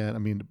that extent. I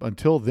mean,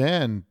 until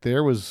then,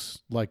 there was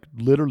like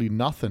literally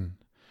nothing.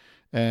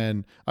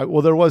 And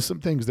there was some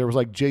things. There was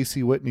like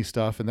J.C. Whitney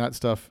stuff, and that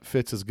stuff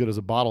fits as good as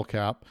a bottle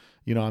cap.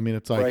 I mean,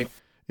 it's like, right.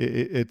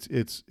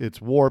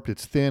 It's warped,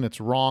 it's thin,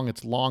 it's wrong,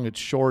 it's long, it's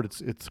short,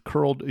 it's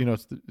curled. You're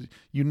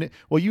in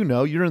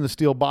the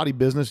steel body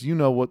business.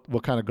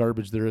 What kind of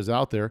garbage there is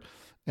out there,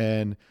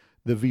 and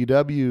the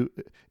VW.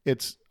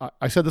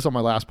 I said this on my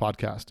last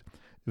podcast.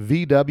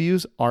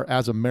 VWs are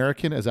as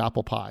American as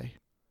apple pie.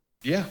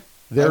 Yeah,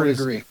 I would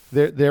agree.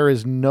 There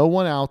is no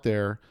one out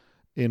there,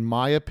 in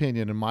my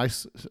opinion, in my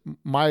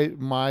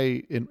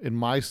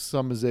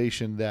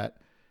summarization,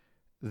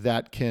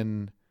 that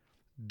can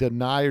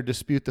deny or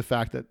dispute the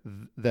fact that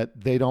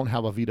they don't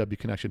have a VW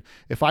connection.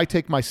 If I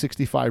take my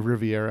 65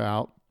 Riviera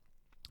out,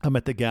 I'm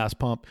at the gas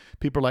pump,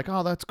 people are like,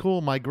 oh, that's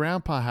cool, my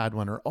grandpa had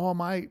one, or oh,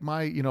 my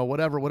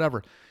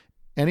whatever.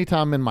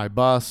 Anytime I'm in my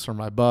bus or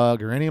my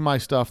Bug or any of my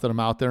stuff that I'm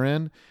out there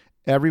in,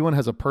 everyone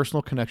has a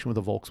personal connection with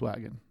a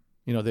Volkswagen.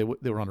 They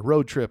were on a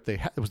road trip,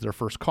 it was their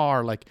first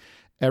car, like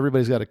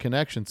everybody's got a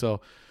connection. So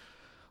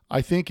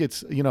I think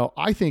it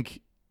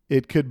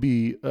could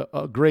be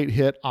a great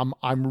hit.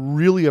 I'm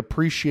really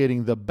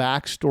appreciating the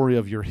backstory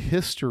of your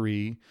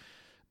history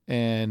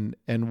and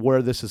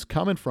where this is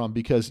coming from,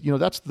 because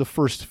that's the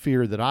first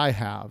fear that I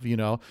have.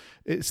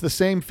 It's the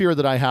same fear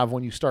that I have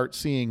when you start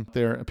seeing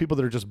there people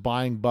that are just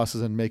buying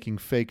buses and making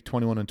fake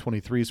 21 and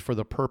 23s for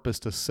the purpose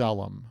to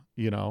sell them.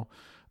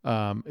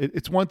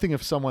 It's one thing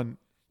if someone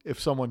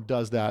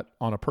does that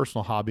on a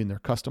personal hobby and they're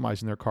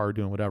customizing their car,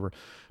 doing whatever,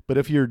 but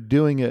if you're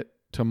doing it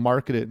to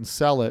market it and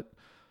sell it,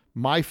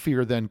 my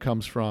fear then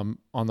comes from,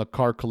 on the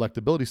car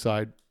collectability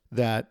side,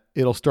 that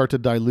it'll start to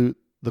dilute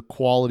the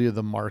quality of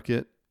the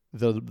market.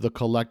 The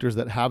collectors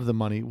that have the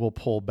money will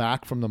pull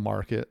back from the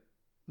market.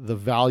 The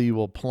value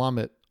will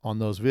plummet on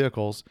those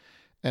vehicles,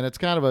 and it's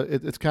kind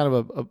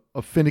of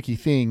a finicky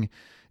thing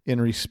in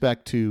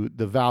respect to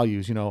the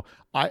values. You know,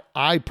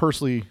 I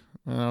personally,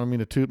 I don't mean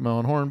to toot my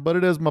own horn, but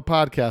it is my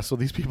podcast, so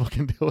these people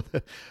can deal with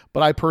it.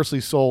 But I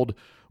personally sold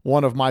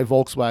one of my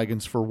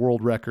Volkswagens for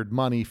world record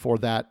money for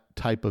that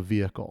type of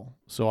vehicle.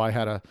 So I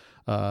had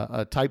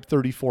a Type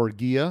 34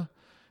 Ghia,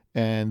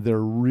 and they're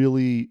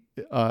really,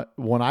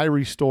 when I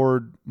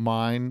restored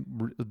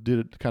mine, did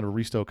it kind of a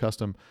resto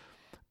custom,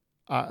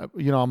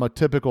 you know, I'm a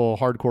typical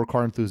hardcore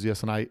car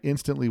enthusiast, and I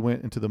instantly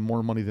went into the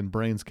more money than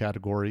brains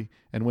category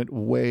and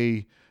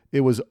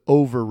it was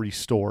over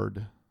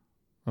restored.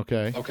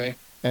 Okay. Okay.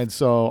 And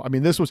so, I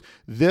mean, this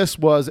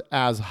was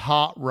as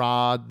hot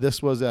rod.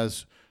 This was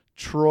as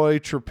Troy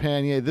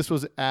Trepanier. This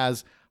was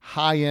as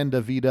high end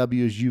a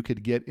VW as you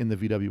could get in the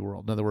VW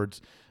world. In other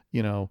words,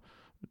 you know,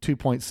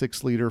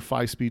 2.6 liter,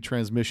 5-speed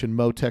transmission,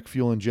 Motec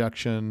fuel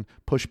injection,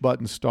 push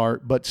button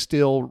start, but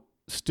still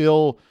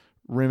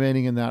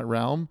remaining in that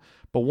realm.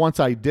 But once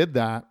I did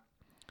that,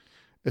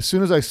 as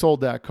soon as I sold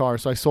that car,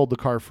 so I sold the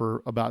car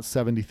for about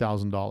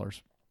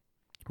 $70,000.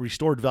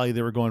 Restored value,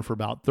 they were going for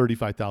about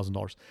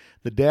 $35,000.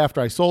 The day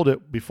after I sold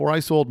it, before I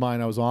sold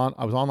mine, I was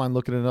online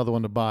looking at another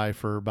one to buy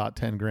for about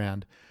 10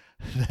 grand.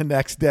 The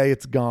next day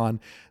it's gone.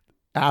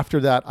 After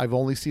that, I've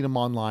only seen them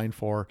online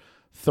for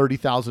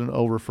 30,000 and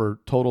over for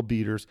total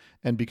beaters.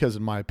 And because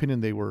in my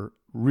opinion, they were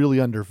really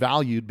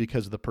undervalued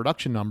because of the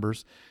production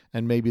numbers,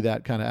 and maybe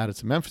that kind of added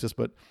some emphasis.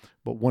 But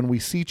when we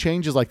see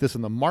changes like this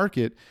in the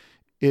market,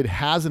 it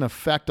has an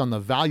effect on the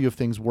value of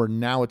things where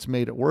now it's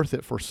made it worth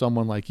it for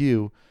someone like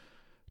you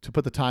to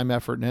put the time,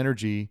 effort, and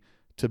energy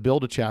to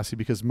build a chassis,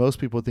 because most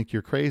people think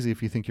you're crazy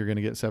if you think you're going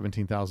to get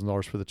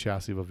 $17,000 for the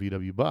chassis of a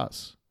VW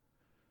bus.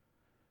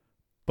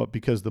 But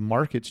because the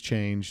market's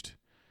changed,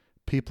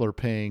 people are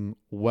paying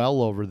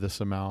well over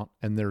this amount,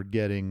 and they're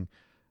getting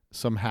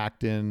some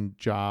hacked in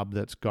job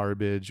that's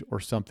garbage or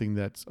something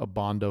that's a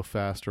Bondo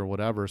Fest or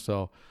whatever.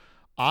 So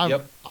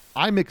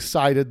I'm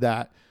excited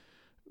that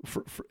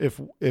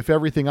if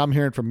everything I'm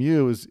hearing from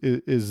you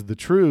is the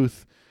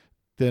truth,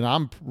 then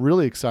I'm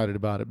really excited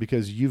about it,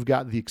 because you've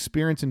got the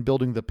experience in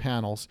building the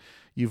panels.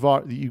 You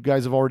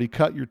guys have already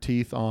cut your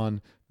teeth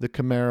on the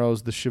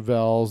Camaros, the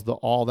Chevelles,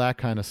 all that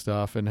kind of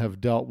stuff, and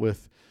have dealt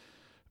with,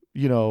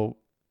 you know,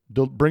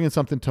 bringing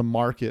something to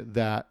market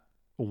that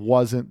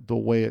wasn't the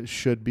way it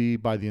should be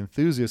by the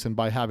enthusiasts. And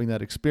by having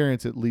that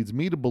experience, it leads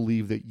me to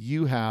believe that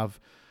you have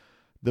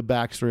the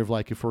backstory of,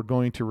 like, if we're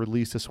going to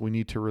release this, we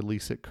need to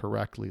release it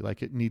correctly. Like,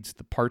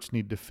 the parts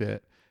need to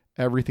fit,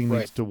 everything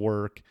needs to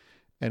work,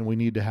 and we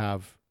need to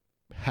have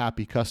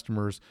happy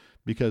customers,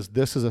 because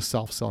this is a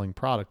self-selling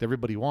product.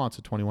 Everybody wants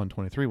a 21,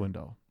 23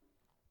 window,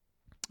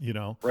 you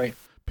know, right?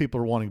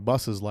 People are wanting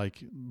buses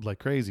like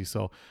crazy.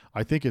 So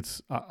I think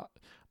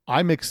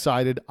I'm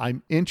excited.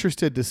 I'm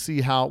interested to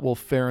see how it will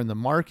fare in the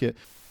market.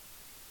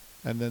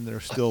 And then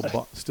there's still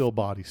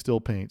body, still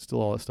paint, still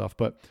all that stuff.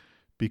 But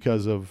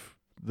because of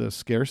the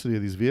scarcity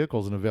of these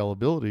vehicles and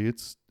availability,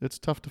 it's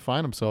tough to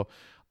find them. So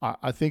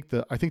I think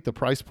the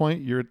price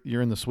point,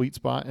 you're in the sweet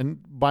spot. And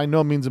by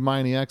no means am I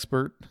any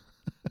expert,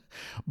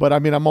 but I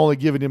mean, I'm only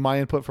giving you my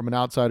input from an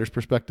outsider's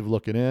perspective,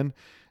 looking in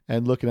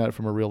and looking at it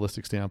from a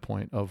realistic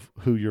standpoint of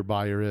who your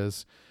buyer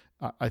is.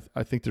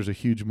 I think there's a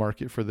huge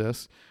market for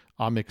this.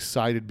 I'm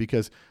excited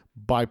because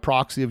by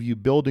proxy of you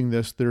building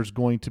this, there's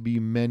going to be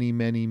many,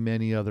 many,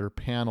 many other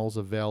panels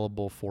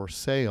available for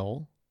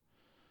sale.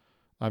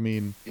 I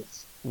mean,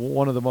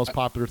 one of the most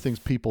popular things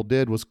people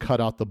did was cut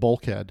out the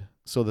bulkhead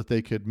so that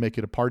they could make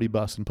it a party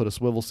bus and put a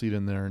swivel seat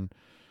in there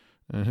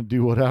and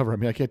do whatever. I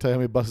mean, I can't tell you how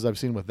many buses I've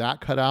seen with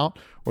that cut out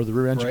or the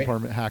rear engine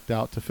compartment hacked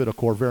out to fit a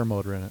Corvair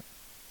motor in it.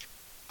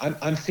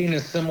 I'm seeing a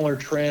similar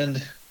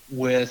trend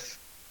with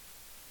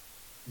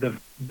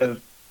the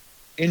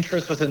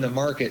interest within the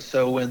market.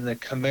 So when the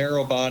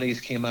Camaro bodies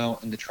came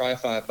out and the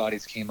Tri-5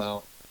 bodies came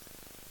out,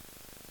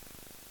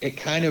 it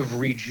kind of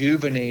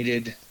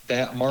rejuvenated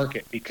that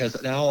market,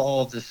 because now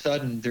all of a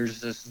sudden there's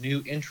this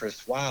new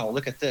interest. Wow,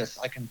 look at this.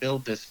 I can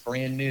build this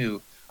brand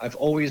new. I've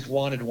always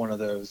wanted one of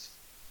those.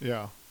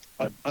 Yeah.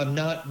 I'm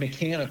not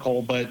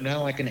mechanical, but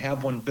now I can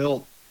have one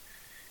built.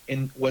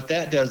 And what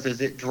that does is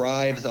it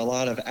drives a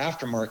lot of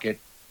aftermarket,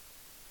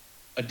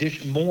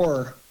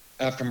 more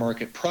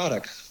aftermarket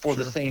products for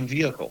the same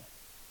vehicle.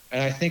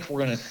 And I think we're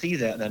going to see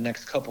that in the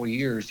next couple of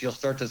years. You'll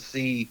start to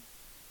see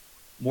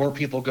more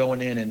people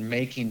going in and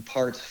making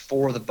parts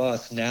for the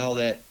bus now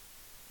that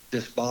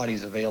this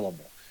body's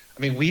available. I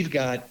mean, we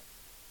didn't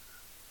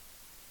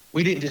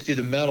just do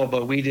the metal,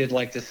 but we did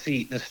like the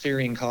seat and the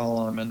steering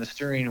column and the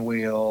steering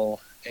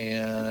wheel.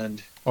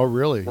 And oh,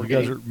 really? You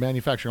guys are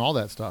manufacturing all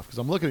that stuff? Because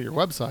I'm looking at your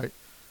website.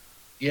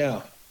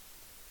 Yeah.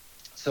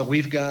 So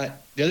we've got,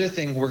 the other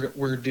thing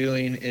we're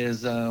doing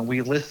is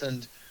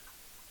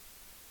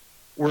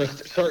we're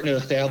starting to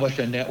establish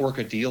a network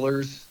of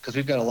dealers, because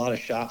we've got a lot of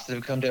shops that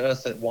have come to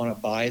us that want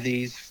to buy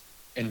these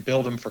and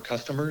build them for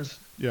customers.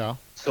 Yeah.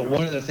 So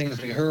one of the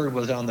things we heard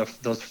was on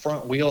those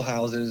front wheel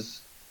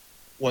houses,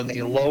 when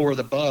they lower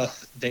the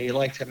bus, they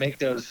like to make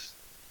those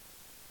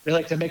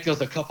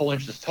a couple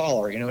inches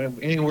taller. You know,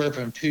 anywhere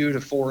from 2 to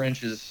 4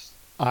 inches.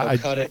 I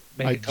Cut it,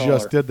 make I it taller.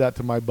 just did that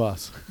to my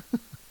bus.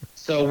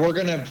 So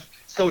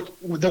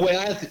the way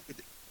I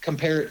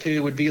compare it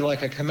to would be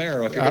like a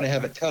Camaro if you're going to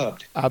have it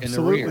tubbed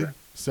Absolutely. in the rear.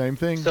 Same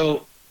thing.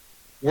 So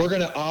we're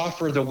going to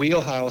offer the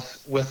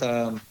wheelhouse with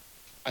I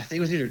think it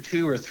was either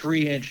 2 or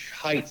 3 inch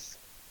heights,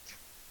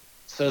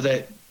 so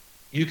that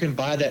you can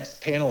buy that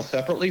panel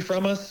separately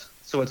from us,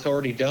 so it's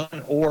already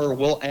done, or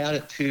we'll add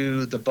it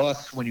to the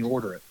bus when you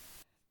order it.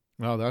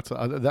 No, that's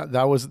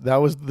that was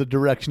the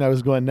direction I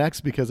was going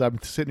next, because I'm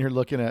sitting here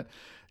looking at,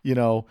 you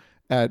know,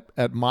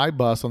 at my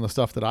bus on the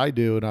stuff that I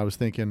do, and I was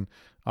thinking,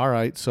 all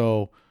right,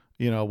 so,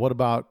 you know, what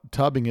about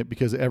tubbing it?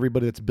 Because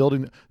everybody that's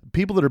building,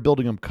 people that are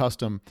building them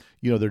custom,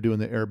 you know, they're doing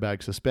the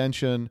airbag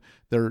suspension,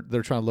 they're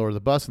trying to lower the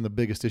bus, and the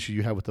biggest issue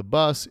you have with the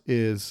bus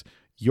is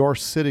you're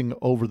sitting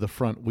over the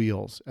front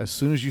wheels. As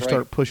soon as you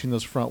start pushing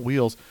those front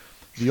wheels,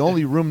 the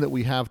only room that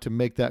we have to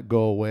make that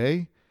go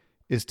away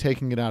is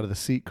taking it out of the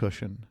seat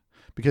cushion.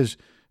 Because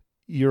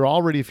you're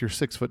already, if you're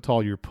 6 foot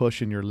tall, you're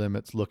pushing your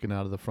limits looking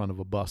out of the front of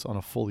a bus on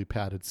a fully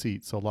padded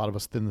seat. So a lot of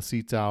us thin the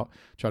seats out,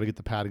 try to get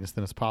the padding as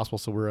thin as possible,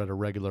 so we're at a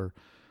regular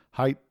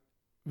height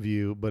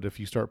view. But if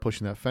you start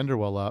pushing that fender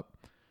well up,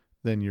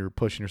 then you're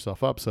pushing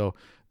yourself up. So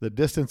the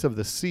distance of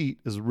the seat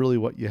is really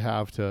what you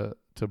have to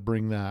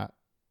bring that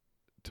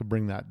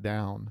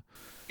down.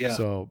 Yeah.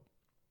 So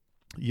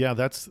yeah,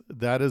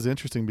 that is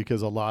interesting,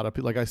 because a lot of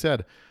people, like I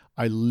said,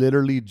 I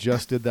literally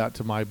just did that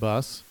to my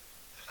bus.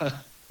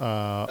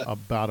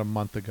 About a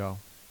month ago.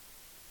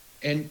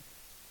 And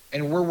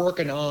we're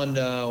working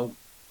on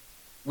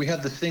we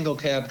have the single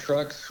cab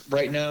trucks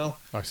right now.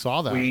 I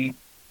saw that.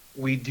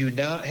 We do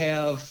not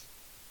have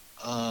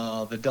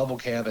the double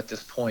cab at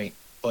this point,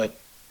 but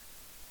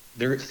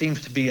there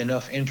seems to be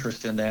enough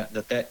interest in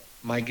that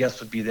my guess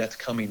would be that's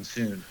coming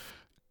soon.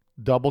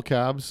 Double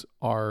cabs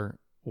are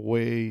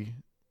way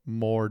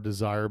more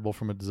desirable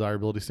from a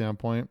desirability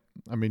standpoint.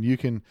 I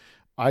mean,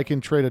 I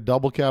can trade a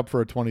double cab for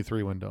a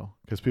 23 window,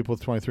 because people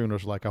with 23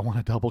 windows are like, I want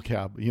a double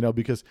cab, you know,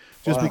 because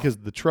because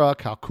of the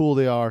truck, how cool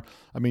they are.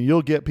 I mean,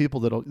 you'll get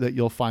people that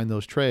you'll find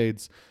those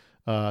trades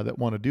that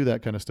want to do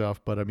that kind of stuff.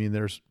 But I mean,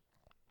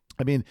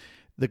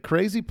 the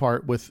crazy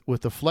part with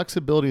the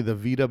flexibility the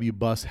VW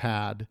bus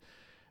had,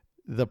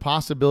 the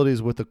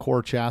possibilities with the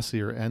core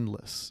chassis are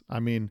endless. I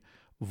mean,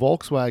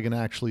 Volkswagen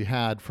actually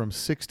had, from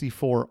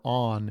 64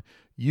 on,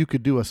 you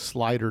could do a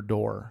slider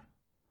door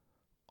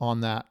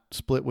on that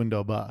split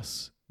window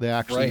bus. They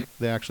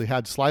actually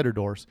had slider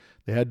doors.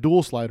 They had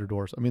dual slider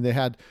doors. I mean, they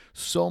had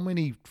so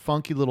many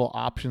funky little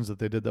options that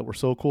they did that were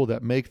so cool,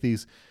 that make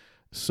these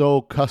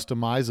so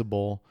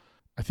customizable.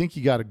 I think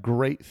you got a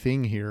great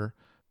thing here.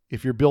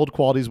 If your build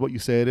quality is what you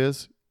say it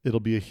is, it'll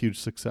be a huge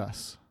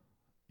success.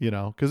 You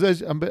know,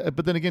 because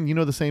but then again, you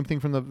know, the same thing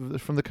from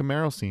the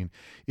Camaro scene.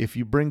 If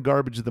you bring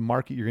garbage to the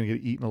market, you're going to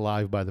get eaten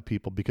alive by the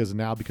people, because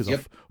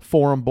of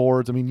forum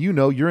boards. I mean, you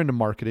know, you're into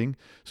marketing,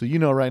 so you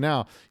know right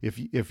now, if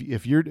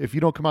you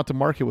don't come out to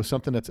market with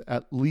something that's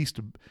at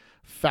least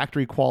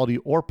factory quality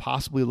or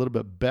possibly a little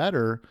bit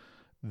better,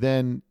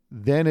 then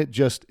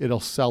it'll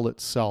sell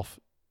itself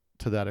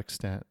to that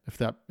extent, if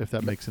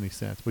that makes any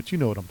sense. But you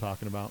know what I'm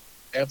talking about.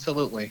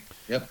 Absolutely.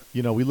 Yep.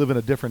 You know, we live in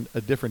a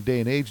different day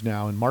and age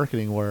now in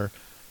marketing, where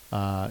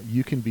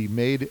you can be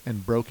made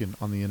and broken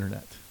on the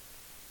internet.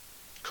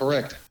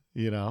 Correct.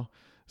 You know,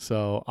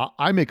 so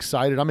I'm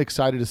excited. I'm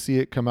excited to see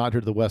it come out here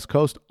to the West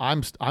Coast.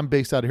 I'm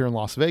based out here in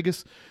Las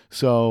Vegas.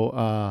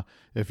 So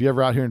if you're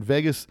ever out here in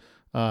Vegas,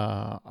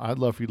 I'd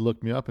love for you to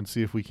look me up and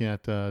see if we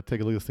can't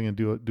take a look at this thing and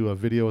do a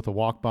video with a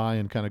walk by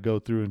and kind of go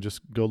through and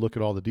just go look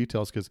at all the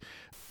details. Because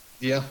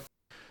so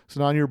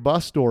now on your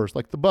bus doors,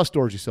 like the bus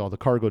doors you saw, the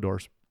cargo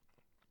doors,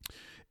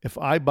 if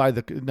I buy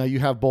now you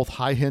have both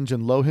high hinge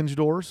and low hinge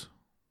doors.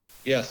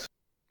 Yes.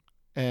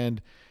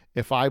 And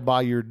if I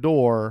buy your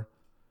door,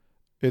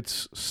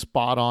 it's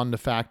spot on the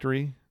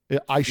factory.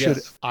 I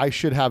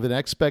should have an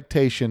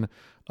expectation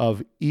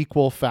of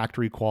equal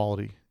factory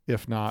quality,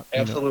 if not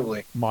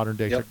absolutely modern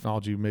day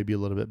technology, maybe a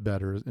little bit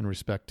better in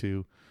respect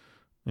to,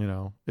 you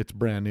know, it's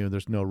brand new,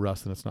 there's no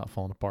rust, and it's not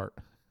falling apart.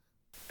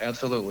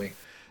 Absolutely.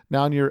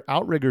 Now, on your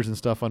outriggers and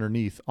stuff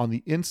underneath, on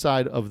the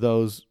inside of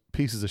those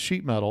pieces of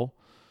sheet metal,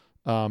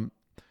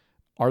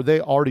 are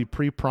they already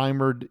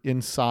pre-primered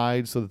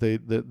inside so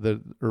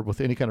that or with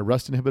any kind of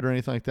rust inhibitor or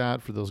anything like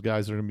that for those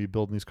guys that are going to be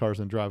building these cars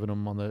and driving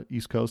them on the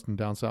East Coast and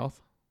down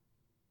south?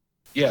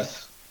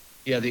 Yes.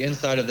 Yeah, the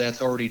inside of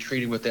that's already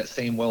treated with that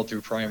same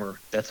weld-through primer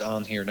that's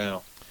on here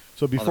now.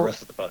 So on the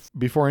rest of the bus.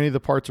 Before any of the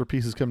parts or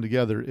pieces come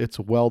together, it's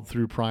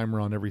weld-through primer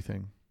on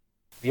everything.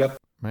 Yep.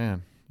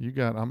 Man, you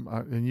got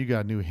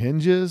new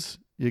hinges.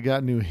 You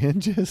got new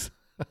hinges.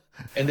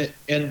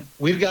 and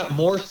we've got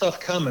more stuff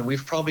coming.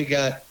 We've probably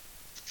got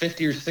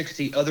 50 or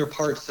 60 other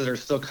parts that are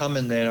still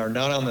coming that are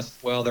not on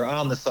they're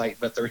on the site,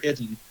 but they're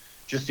hidden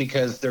just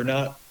because they're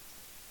not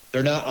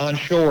on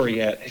shore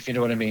yet, if you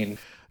know what I mean.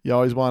 you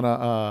always want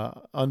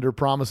to under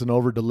promise and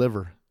over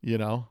deliver, you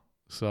know?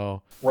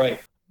 So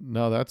Right.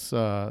 no, that's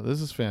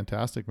this is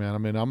fantastic, man. I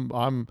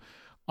mean,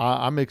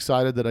 I'm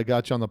excited that I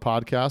got you on the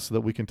podcast so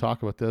that we can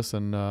talk about this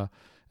and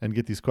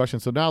get these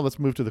questions. So now let's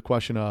move to the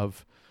question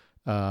of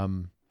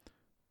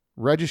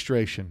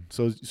registration.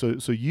 So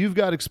you've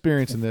got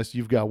experience in this.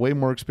 You've got way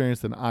more experience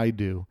than I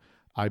do.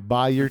 I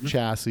buy your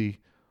chassis.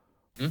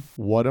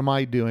 What am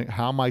I doing?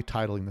 How am I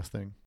titling this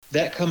thing?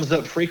 That comes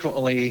up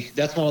frequently.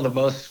 That's one of the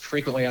most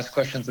frequently asked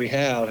questions we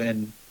have,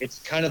 and it's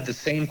kind of the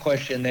same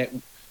question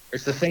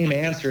it's the same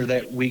answer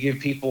that we give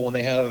people when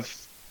they have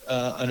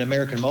an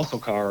American muscle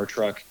car or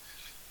truck.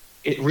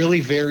 It really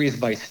varies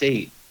by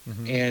state,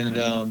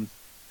 and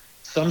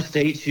some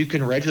states you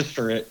can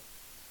register it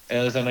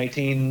as a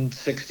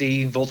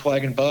 1960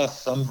 Volkswagen bus.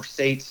 Some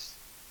states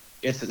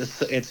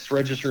it's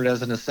registered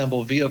as an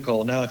assembled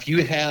vehicle. Now, if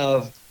you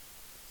have,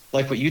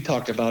 like what you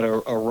talked about,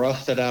 a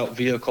rusted out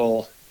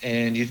vehicle,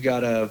 and you've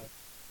got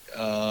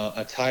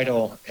a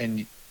title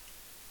and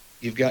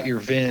you've got your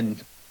VIN,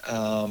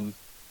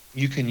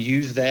 you can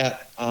use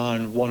that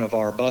on one of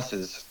our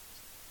buses.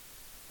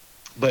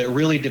 But it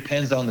really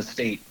depends on the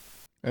state.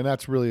 And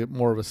that's really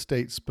more of a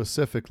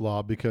state-specific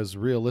law, because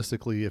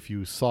realistically, if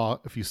you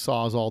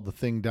sawzalled the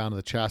thing down to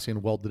the chassis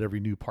and welded every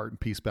new part and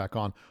piece back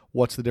on,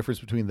 what's the difference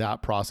between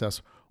that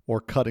process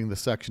or cutting the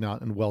section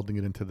out and welding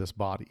it into this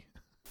body?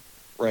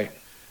 Right.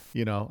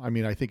 You know, I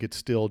mean, I think it's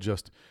still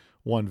just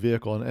one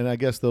vehicle. And I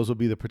guess those would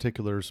be the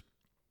particulars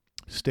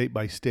state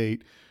by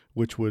state,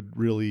 which would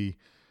really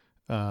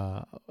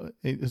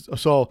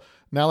so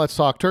now let's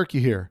talk turkey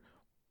here.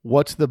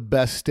 What's the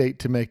best state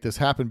to make this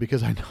happen?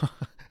 Because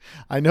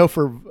I know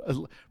for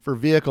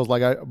vehicles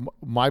like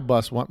my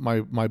bus,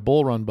 my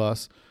Bull Run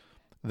bus,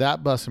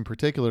 that bus in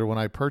particular, when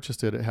I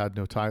purchased it, it had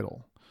no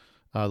title.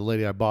 The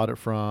lady I bought it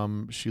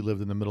from, she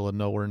lived in the middle of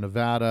nowhere in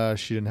Nevada.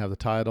 She didn't have the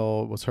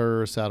title. It was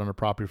hers, sat on her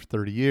property for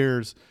 30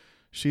 years.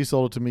 She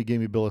sold it to me, gave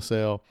me a bill of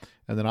sale,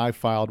 and then I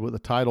filed with a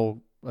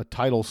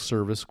title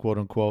service, quote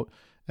unquote,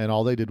 and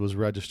all they did was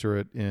register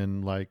it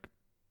in like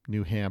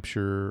New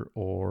Hampshire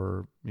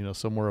or, you know,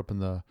 somewhere up in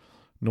the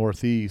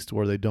Northeast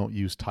where they don't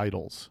use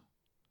titles.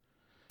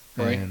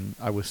 Right. And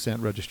I was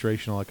sent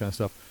registration, all that kind of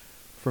stuff.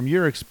 From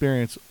your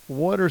experience,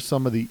 what are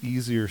some of the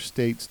easier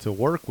states to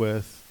work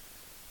with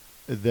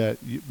that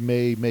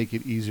may make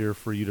it easier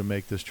for you to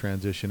make this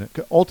transition?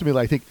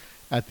 Ultimately, I think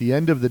at the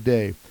end of the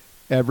day,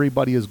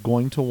 everybody is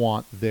going to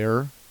want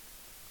their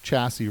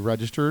chassis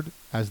registered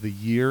as the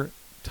year,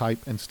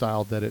 type, and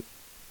style that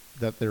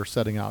they're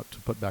setting out to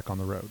put back on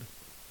the road.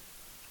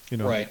 You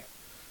know, Right.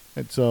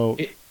 And so,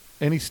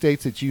 any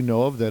states that you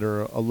know of that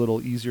are a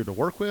little easier to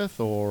work with,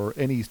 or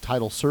any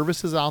title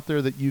services out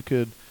there that you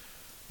could,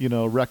 you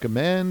know,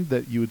 recommend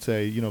that you would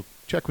say, you know,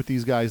 check with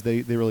these guys.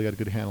 They really got a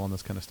good handle on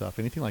this kind of stuff.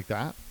 Anything like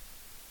that?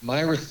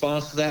 My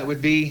response to that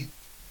would be,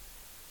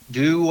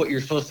 do what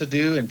you're supposed to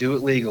do and do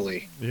it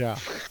legally. Yeah.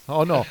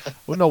 Oh no.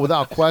 Well, no,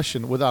 without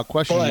question.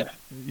 But,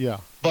 yeah.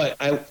 But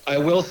I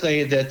will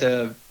say that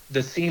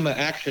the SEMA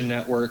Action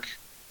Network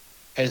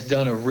has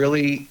done a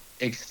really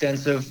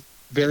extensive,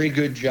 very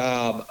good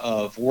job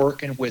of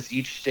working with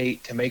each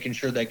state to making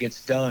sure that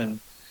gets done.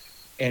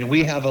 And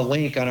we have a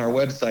link on our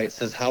website that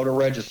says how to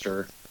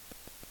register.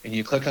 And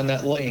you click on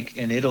that link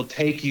and it'll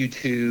take you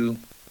to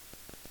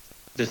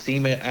the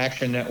SEMA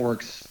Action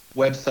Network's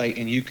website,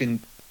 and you can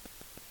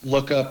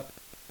look up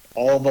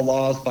all the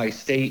laws by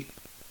state.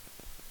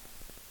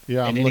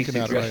 Yeah, I'm looking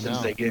at it right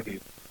now. They give you.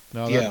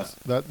 No,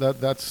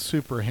 that's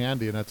super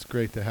handy, and that's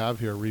great to have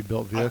here. A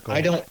rebuilt vehicle.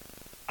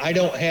 I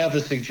don't have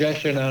a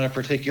suggestion on a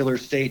particular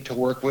state to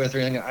work with or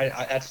anything.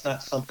 That's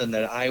not something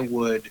that I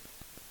would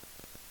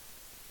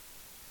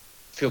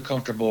feel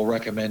comfortable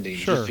recommending.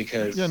 Sure. Just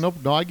because. Yeah. No.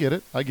 I get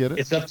it.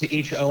 It's up to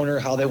each owner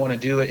how they want to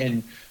do it,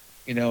 and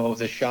you know,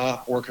 the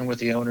shop working with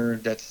the owner.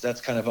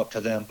 That's kind of up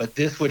to them. But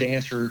this would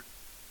answer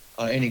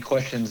any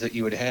questions that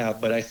you would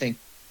have. But I think.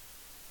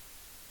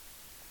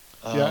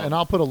 Yeah, and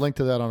I'll put a link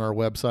to that on our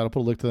website. I'll put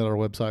a link to that on our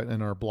website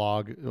and our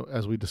blog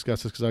as we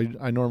discuss this, because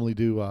I normally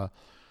do,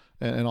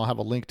 and I'll have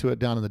a link to it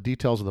down in the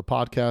details of the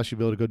podcast. You'll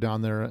be able to go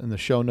down there in the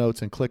show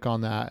notes and click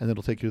on that, and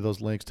it'll take you to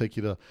those links, take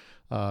you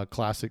to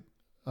Classic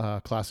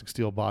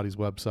Steel Bodies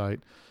website.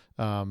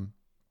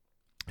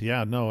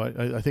 Yeah, no,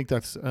 I think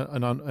that's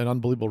an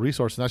unbelievable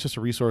resource, and that's just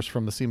a resource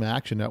from the SEMA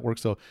Action Network.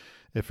 So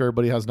if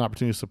everybody has an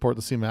opportunity to support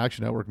the SEMA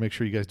Action Network, make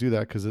sure you guys do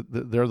that, because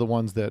they're the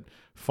ones that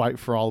fight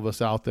for all of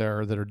us out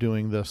there that are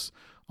doing this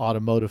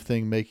automotive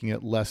thing, making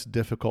it less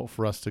difficult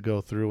for us to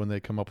go through when they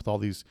come up with all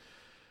these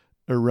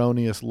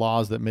erroneous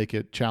laws that make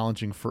it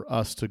challenging for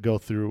us to go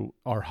through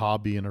our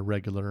hobby in a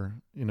regular,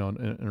 you know,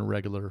 in a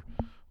regular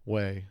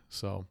way.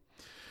 So,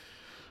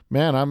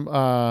 man, I'm,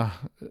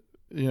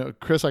 you know,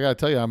 Chris, I got to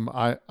tell you,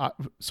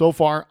 so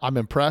far I'm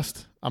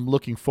impressed. I'm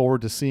looking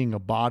forward to seeing a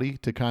body,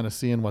 to kind of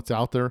seeing what's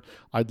out there.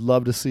 I'd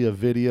love to see a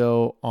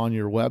video on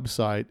your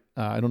website.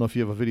 I don't know if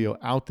you have a video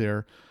out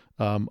there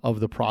of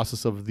the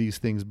process of these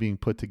things being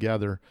put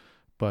together,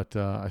 but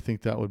I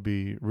think that would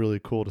be really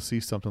cool to see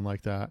something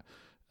like that.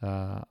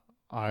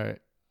 I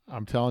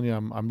I'm telling you,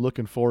 I'm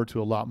looking forward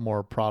to a lot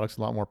more products,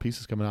 a lot more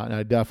pieces coming out. And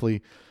I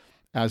definitely,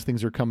 as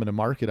things are coming to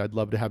market, I'd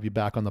love to have you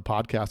back on the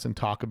podcast and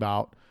talk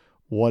about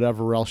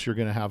whatever else you're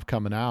going to have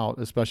coming out,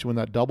 especially when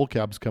that double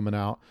cab's coming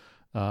out.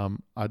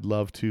 I'd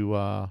love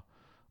to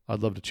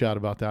chat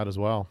about that as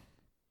well.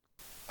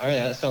 All right,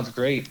 that sounds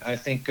great. I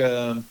think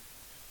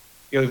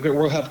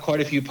we'll have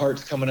quite a few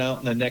parts coming out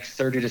in the next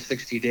 30 to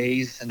 60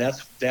 days, and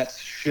that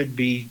should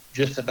be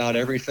just about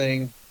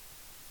everything.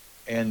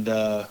 And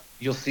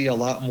you'll see a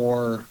lot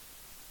more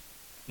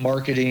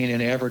marketing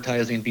and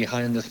advertising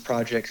behind this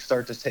project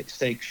start to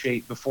take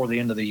shape before the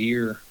end of the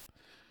year.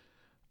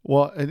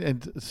 Well,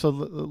 and so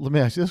let me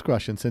ask you this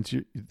question: since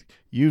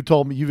you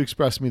told me, you've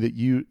expressed to me that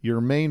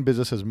your main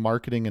business is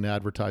marketing and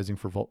advertising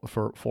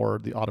for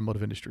the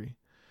automotive industry.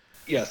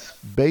 Yes.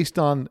 Based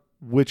on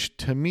which,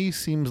 to me,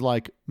 seems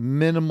like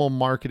minimal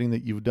marketing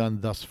that you've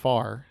done thus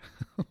far.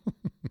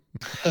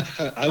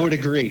 I would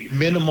agree.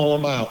 Minimal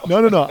amount.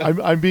 No.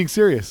 I'm being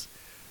serious.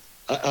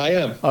 I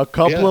am. A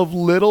couple of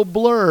little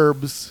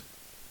blurbs.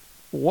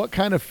 What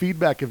kind of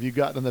feedback have you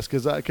gotten on this?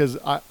 Because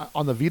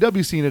on the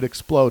VW scene, it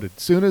exploded.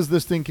 Soon as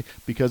this thing,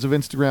 because of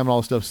Instagram and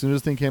all this stuff, as soon as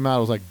this thing came out,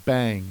 it was like,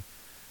 bang.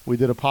 We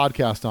did a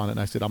podcast on it, and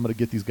I said, I'm going to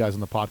get these guys on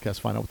the podcast,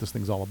 find out what this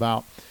thing's all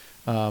about.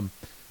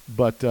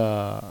 But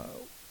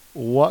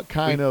what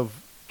kind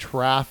of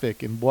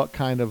traffic and what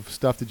kind of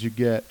stuff did you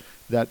get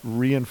that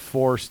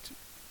reinforced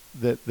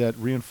to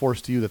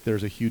you that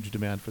there's a huge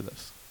demand for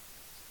this?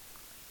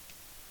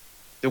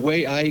 The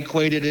way I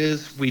equate it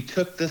is, we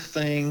took this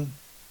thing,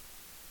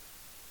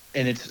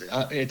 and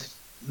it's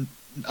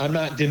I'm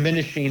not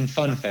diminishing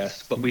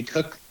FunFest, but we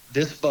took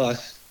this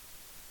bus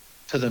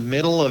to the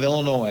middle of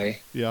Illinois.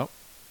 Yep.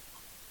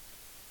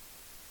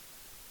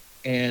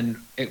 And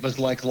it was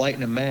like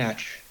lighting a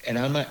match. And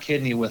I'm not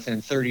kidding you,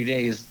 within 30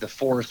 days, the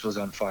forest was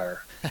on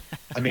fire.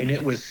 I mean,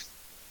 it was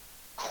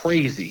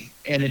crazy.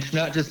 And it's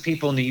not just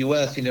people in the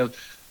U.S.,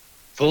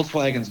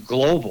 Volkswagen's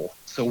global.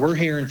 So we're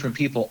hearing from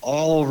people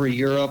all over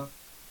Europe,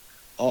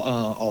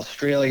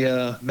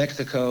 Australia,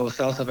 Mexico,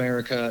 South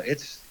America.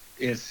 It's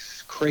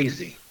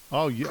crazy.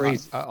 Oh, yeah.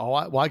 Crazy.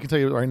 I can tell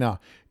you right now,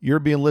 you're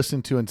being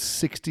listened to in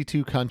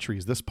 62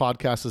 countries. This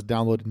podcast is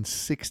downloaded in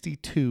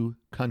 62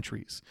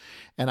 countries.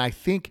 And I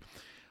think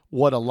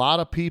what a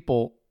lot of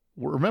people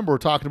remember, we're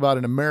talking about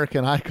an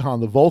American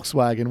icon, the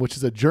Volkswagen, which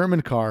is a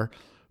German car,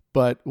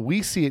 but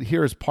we see it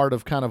here as part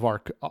of kind of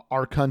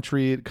our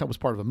country. It was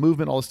part of a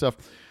movement, all this stuff.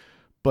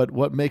 But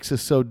what makes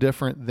us so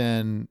different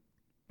than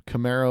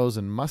Camaros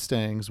and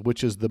Mustangs,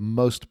 which is the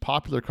most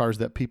popular cars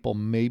that people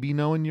maybe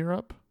know in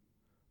Europe,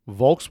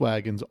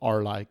 Volkswagens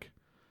are like,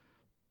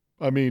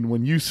 I mean,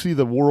 when you see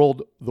the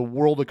world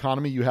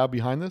economy you have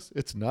behind this,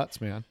 it's nuts,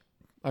 man.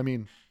 I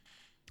mean,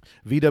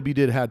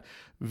 VW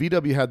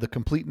had the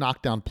complete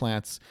knockdown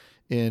plants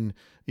in,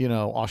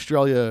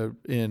 Australia,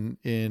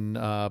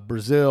 in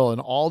Brazil,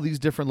 and all these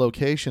different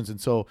locations. And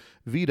so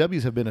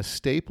VWs have been a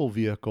staple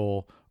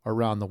vehicle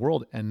around the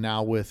world. And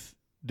now with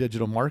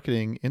digital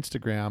marketing,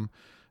 Instagram,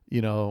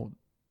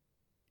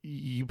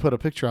 you put a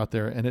picture out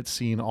there and it's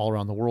seen all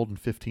around the world in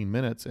 15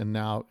 minutes. And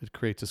now it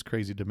creates this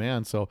crazy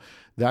demand. So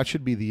that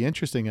should be the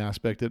interesting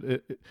aspect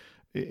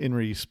in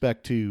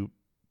respect to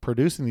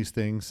producing these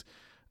things.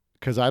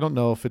 Because I don't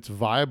know if it's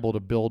viable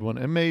to build one.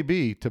 It may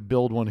be to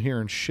build one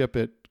here and ship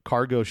it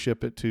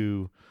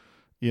to,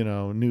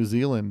 New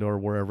Zealand or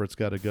wherever it's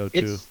got to go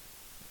to.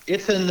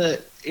 It's in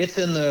the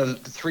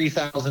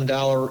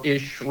 $3,000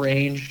 ish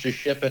range to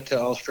ship it to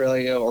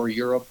Australia or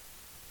Europe.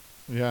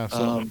 Yeah.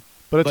 So,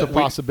 but it's a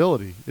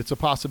possibility. It's a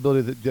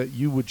possibility that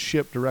you would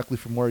ship directly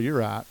from where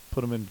you're at,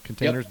 put them in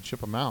containers and ship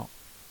them out.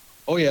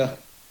 Oh yeah.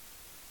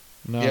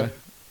 No. Yep.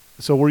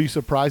 So were you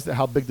surprised at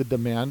how big the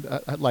demand,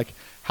 like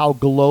how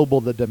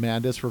global the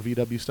demand is for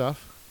VW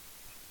stuff?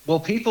 Well,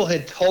 people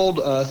had told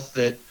us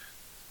that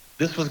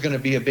this was going to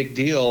be a big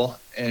deal,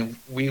 and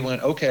we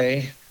went,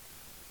 okay.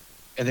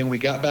 And then we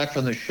got back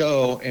from the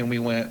show, and we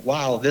went,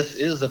 wow, this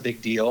is a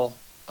big deal.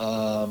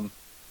 But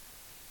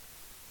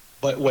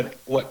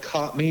what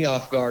caught me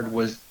off guard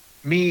was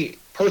the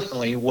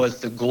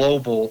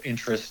global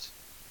interest,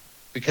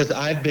 because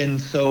I've been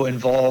so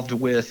involved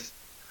with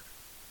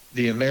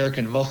the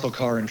American muscle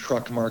car and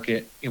truck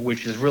market,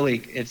 which is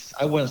really,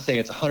 I wouldn't say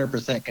it's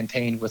 100%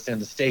 contained within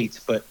the States,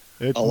 but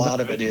a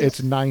lot of it is.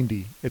 It's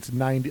 90.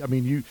 I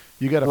mean,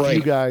 you got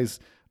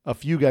a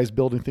few guys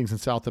building things in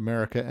South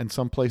America and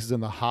some places in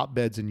the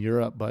hotbeds in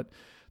Europe, but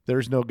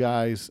there's no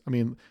guys. I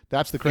mean,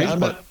 that's the crazy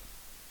part.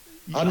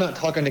 I'm not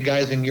talking to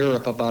guys in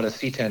Europe about a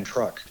C10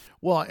 truck.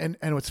 Well, and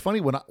it's funny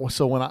when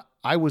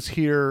I was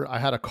here, I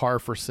had a car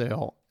for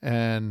sale,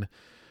 and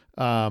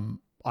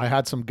I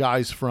had some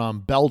guys from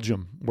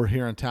Belgium were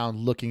here in town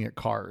looking at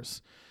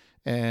cars,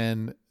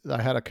 and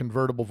I had a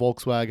convertible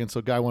Volkswagen. So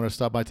a guy wanted to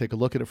stop by, take a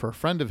look at it for a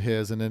friend of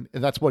his. And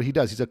that's what he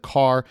does.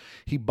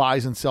 He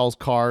buys and sells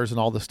cars and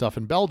all this stuff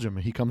in Belgium.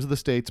 He comes to the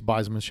States,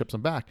 buys them and ships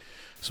them back.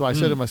 So I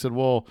said to him,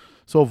 well,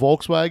 so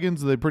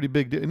Volkswagens, they're pretty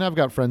big. And I've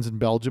got friends in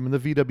Belgium, and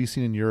the VW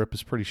scene in Europe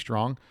is pretty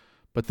strong,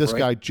 but this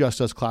guy just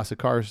does classic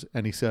cars.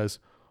 And he says,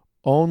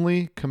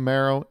 Only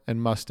Camaro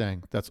and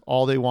Mustang. That's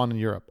all they want in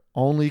Europe.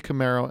 Only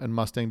Camaro and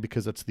Mustang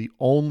because it's the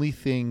only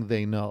thing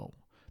they know.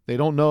 They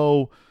don't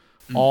know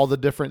all the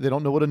different. They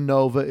don't know what a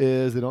Nova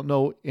is. They don't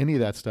know any of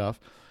that stuff.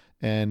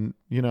 And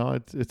you know,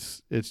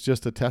 it's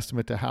just a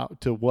testament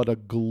to what a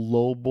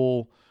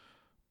global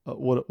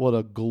what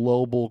a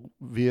global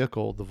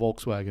vehicle the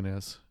Volkswagen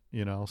is.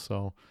 You know,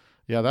 so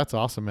yeah, that's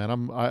awesome,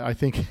 man. I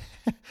think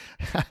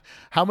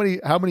how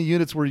many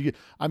units were you?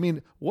 I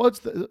mean, what's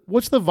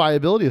the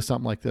viability of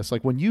something like this?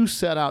 Like when you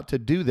set out to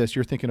do this,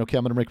 you're thinking, okay,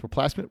 I'm going to make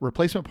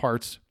replacement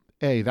parts.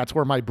 Hey, that's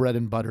where my bread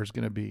and butter is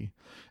going to be.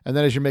 And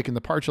then as you're making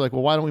the parts, you're like,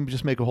 well, why don't we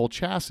just make a whole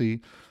chassis?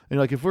 And you're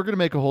like, if we're going to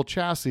make a whole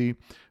chassis,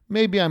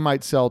 maybe I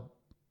might sell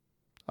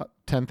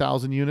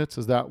 10,000 units.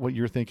 Is that what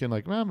you're thinking?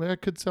 Like, well, I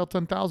could sell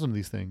 10,000 of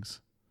these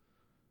things.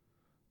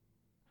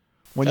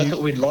 That's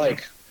what we'd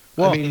like.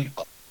 Well, I mean,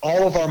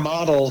 all of our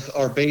models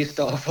are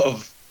based off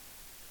of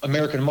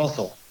American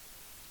Muscle.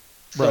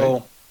 So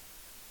right.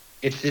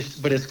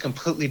 but it's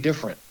completely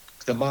different.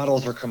 The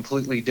models are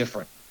completely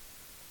different.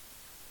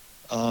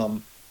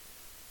 So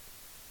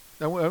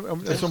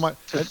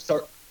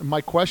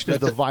my question is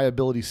the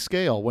viability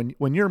scale.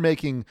 When you're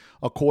making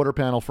a quarter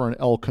panel for an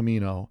El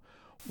Camino,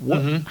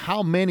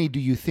 how many do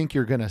you think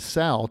you're going to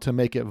sell to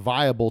make it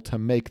viable to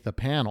make the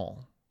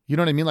panel? You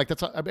know what I mean? Like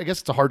I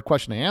guess it's a hard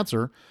question to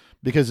answer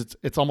because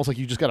it's almost like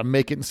you just got to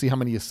make it and see how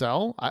many you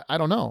sell. I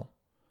don't know.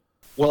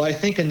 Well, I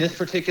think in this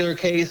particular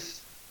case,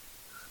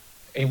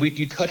 and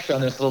you touched on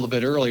this a little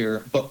bit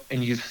earlier,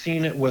 and you've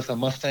seen it with a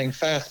Mustang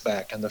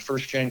Fastback and the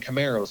first gen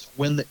Camaros.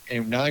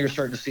 And now you're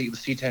starting to see the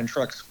C10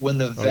 trucks. When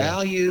the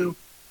value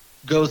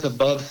goes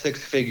above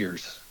six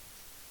figures,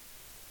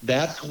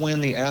 that's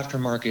when the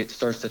aftermarket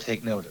starts to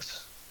take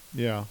notice.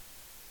 Yeah.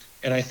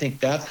 And I think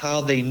that's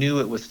how they knew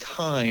it was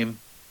time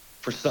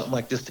for something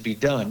like this to be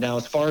done. Now,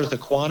 as far as the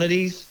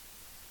quantities,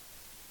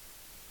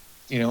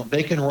 you know,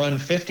 they can run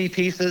 50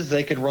 pieces.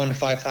 They could run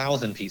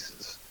 5,000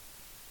 pieces.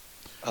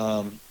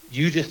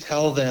 You just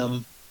tell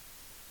them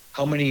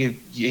how many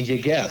you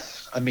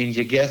guess. I mean,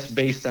 you guess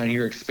based on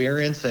your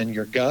experience and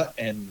your gut,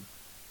 and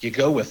you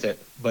go with it.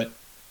 But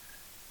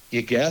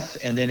you guess,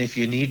 and then if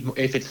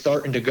it's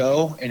starting to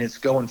go and it's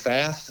going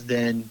fast,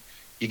 then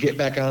you get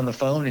back on the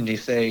phone and you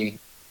say,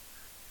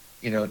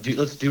 you know,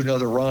 let's do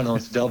another run.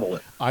 Let's double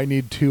it. I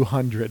need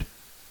 200.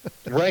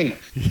 Right.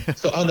 Yeah.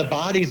 So on the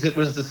bodies, it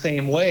was the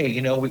same way.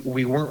 You know,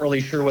 we weren't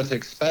really sure what to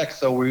expect.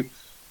 So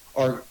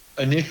our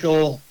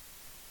initial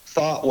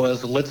thought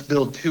was, let's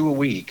build 2 a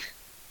week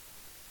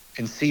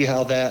and see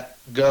how that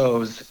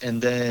goes.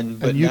 And then,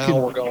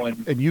 we're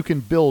going. And you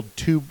can build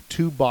two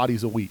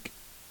bodies a week.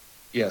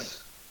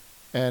 Yes.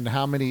 And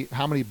how many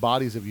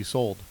bodies have you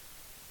sold?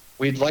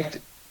 We'd like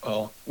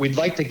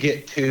to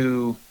get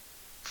to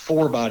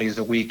 4 bodies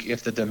a week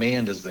if the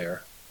demand is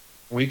there.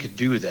 We could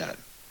do that.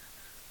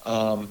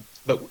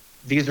 But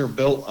these are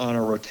built on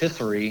a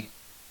rotisserie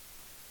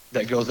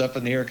that goes up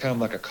in the air kind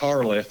of like a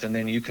car lift, and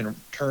then you can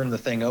turn the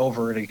thing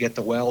over to get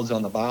the welds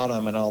on the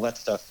bottom and all that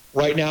stuff.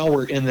 Right now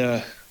we're in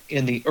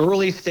the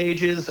early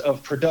stages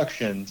of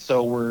production.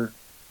 So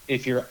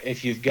if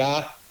you've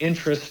got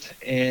interest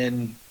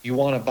and you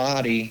want a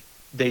body,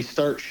 they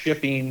start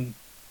shipping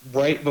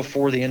right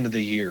before the end of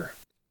the year.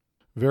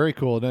 Very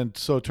cool. And then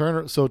so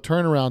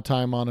turnaround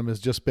time on them is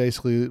just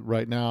basically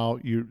right now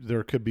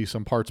there could be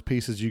some parts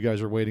pieces you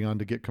guys are waiting on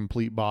to get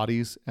complete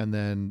bodies, and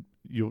then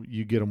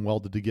you get them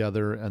welded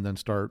together and then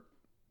start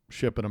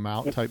shipping them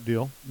out type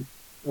deal.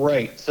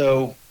 Right.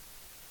 So,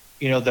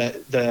 you know,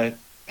 the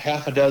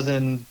half a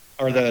dozen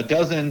or the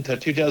dozen to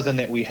 2 dozen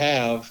that we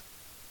have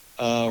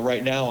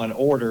right now on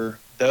order,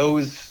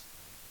 those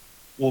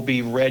will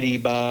be ready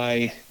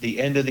by the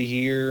end of the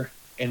year.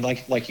 And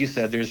like you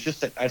said,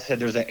 there's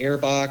an air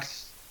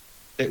box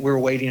that we're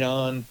waiting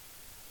on,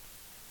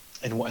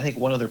 and I think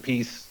one other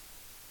piece,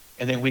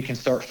 and then we can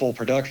start full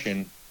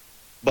production.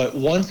 But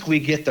once we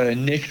get the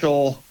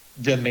initial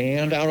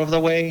demand out of the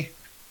way,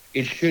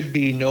 it should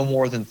be no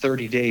more than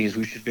 30 days.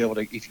 We should be able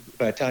to,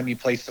 by the time you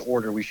place the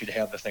order, we should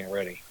have the thing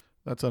ready.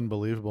 That's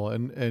unbelievable.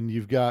 And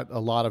you've got a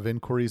lot of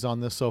inquiries on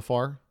this so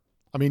far.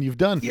 I mean, you've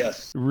done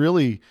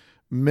really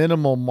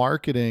minimal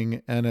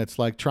marketing, and it's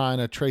like trying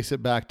to trace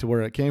it back to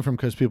where it came from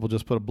because people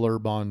just put a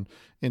blurb on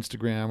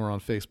Instagram or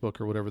on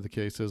Facebook or whatever the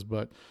case is.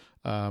 But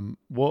I'll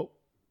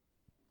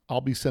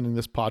be sending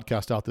this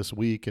podcast out this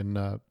week,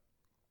 and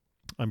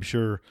I'm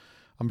sure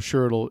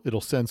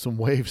it'll send some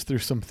waves through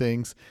some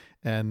things,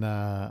 and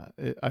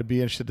I'd be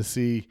interested to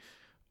see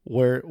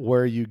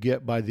where you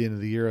get by the end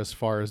of the year as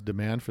far as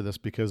demand for this,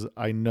 because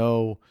I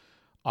know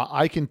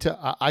I can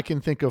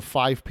think of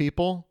 5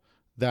 people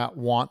that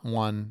want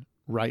one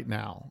right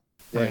now.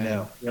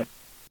 Yep.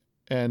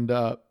 And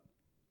I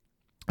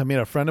mean,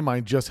 a friend of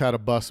mine just had a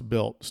bus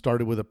built,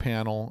 started with a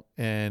panel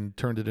and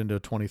turned it into a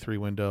 23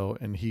 window,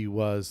 and he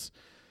was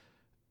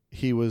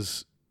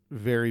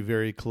very,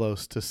 very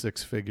close to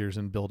 6 figures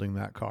in building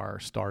that car,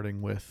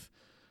 starting with,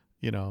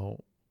 you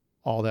know,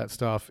 all that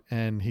stuff.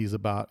 And he was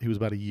about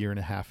a year and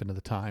a half into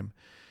the time.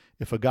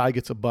 If a guy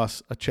gets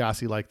a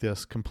chassis like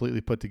this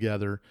completely put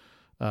together,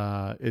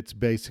 it's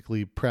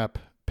basically prep,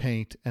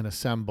 paint, and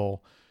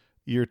assemble.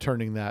 You're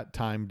turning that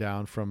time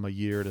down from a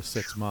year to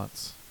 6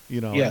 months,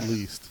 Yes. at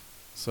least.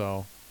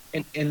 So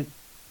And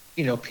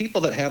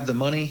people that have the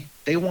money,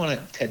 they want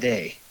it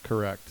today.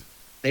 correct.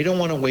 They don't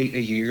want to wait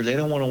a year. They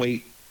don't want to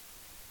wait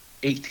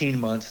 18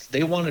 months.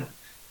 They want to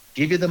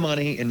give you the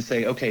money and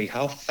say, okay,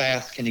 how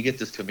fast can you get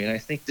this to me? And I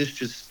think this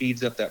just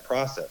speeds up that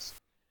process.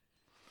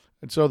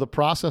 And so the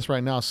process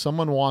right now,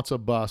 someone wants a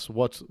bus.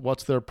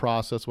 What's their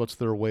process? What's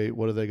their wait?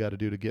 What do they got to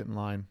do to get in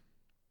line?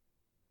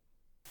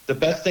 The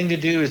best thing to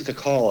do is to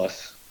call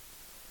us.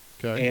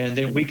 Okay. And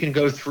then we can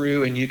go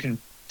through and you can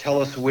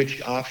tell us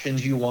which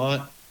options you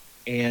want.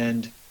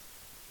 And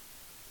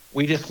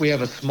we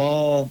have a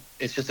small,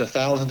 it's just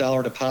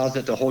 $1,000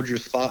 deposit to hold your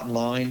spot in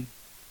line.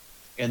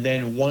 And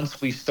then once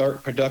we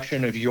start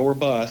production of your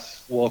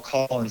bus, we'll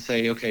call and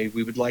say, okay,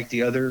 we would like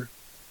the other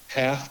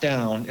half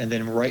down. And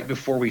then right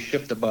before we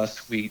ship the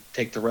bus, we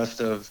take the rest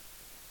of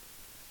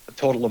the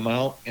total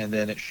amount and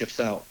then it ships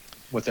out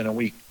within a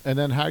week. And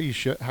then how are you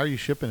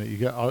shipping it?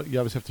 You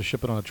obviously have to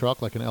ship it on a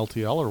truck like an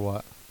LTL or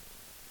what?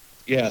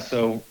 Yeah.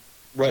 So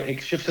right,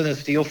 it ships in a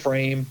steel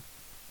frame.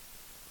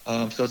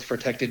 So it's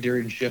protected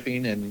during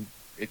shipping and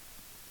it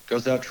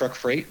goes out truck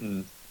freight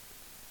and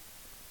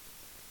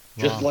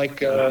just Wow. like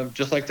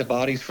the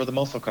bodies for the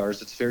muscle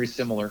cars, it's very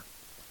similar.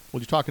 Well,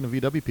 you're talking to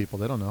VW people;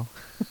 they don't know.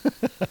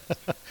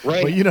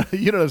 Right. But you know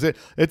what I'm saying.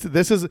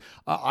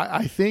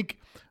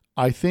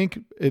 I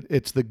think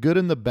it's the good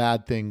and the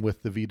bad thing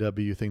with the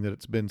VW thing that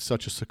it's been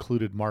such a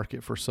secluded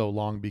market for so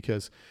long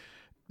because,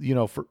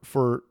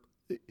 for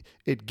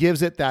it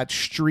gives it that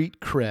street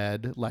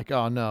cred, like,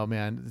 oh no,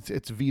 man,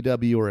 it's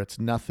VW or it's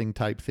nothing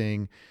type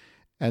thing.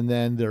 And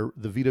then the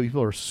VW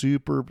people are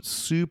super,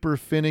 super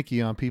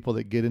finicky on people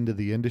that get into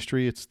the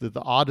industry. It's the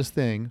oddest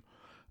thing.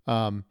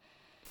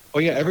 Oh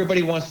yeah,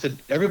 everybody wants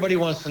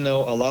to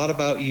know a lot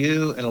about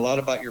you and a lot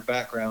about your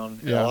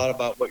background and Yeah. a lot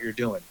about what you're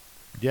doing.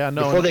 Yeah,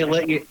 no. Before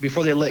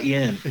they let you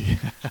in.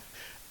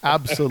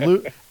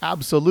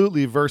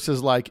 Absolutely.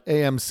 Versus like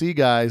AMC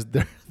guys,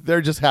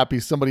 they're just happy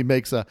somebody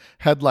makes a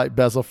headlight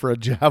bezel for a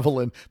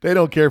Javelin. They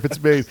don't care if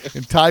it's made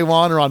in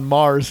Taiwan or on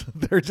Mars.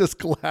 They're just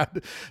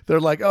glad. They're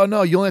like, oh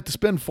no, you only have to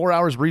spend 4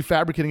 hours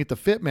refabricating it to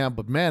fit, man.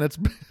 But man, it's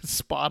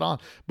spot on.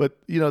 But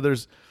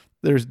there's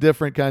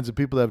different kinds of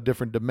people that have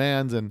different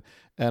demands, and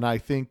I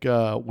think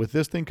with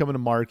this thing coming to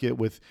market,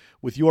 with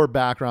your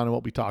background and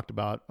what we talked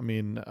about, I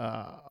mean,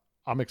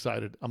 I'm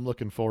excited. I'm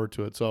looking forward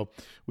to it. So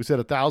we said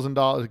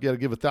 $1,000. You got to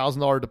give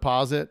 $1,000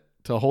 deposit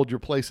to hold your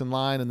place in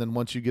line, and then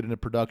once you get into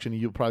production,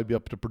 you'll probably be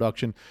up to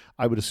production.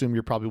 I would assume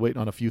you're probably waiting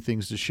on a few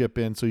things to ship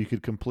in, so you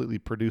could completely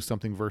produce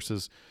something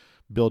versus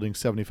building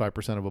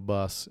 75% of a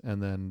bus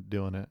and then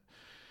doing it.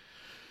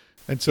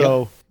 And so.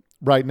 Yep.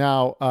 Right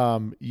now,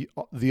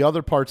 the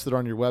other parts that are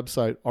on your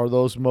website, are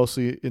those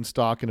mostly in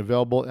stock and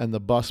available? And the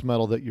bus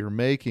metal that you're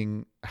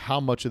making,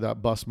 how much of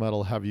that bus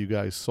metal have you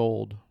guys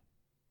sold?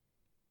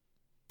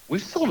 We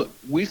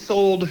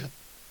sold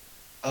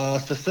a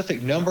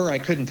specific number I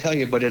couldn't tell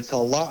you, but it's a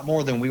lot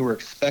more than we were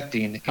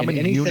expecting. How many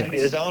anything units? that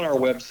is on our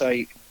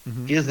website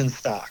is in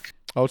stock.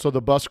 Oh, so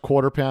the bus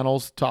quarter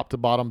panels, top to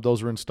bottom,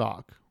 those are in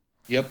stock.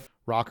 Yep.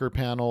 Rocker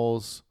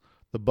panels,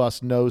 the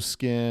bus nose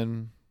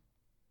skin.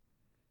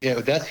 Yeah,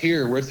 that's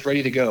here. It's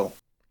ready to go.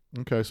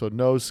 Okay, so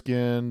nose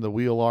skin, the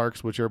wheel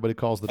arcs, which everybody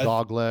calls the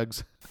dog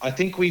legs. I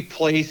think we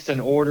placed an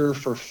order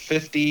for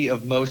 50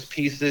 of most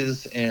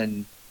pieces,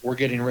 and we're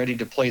getting ready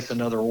to place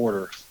another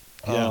order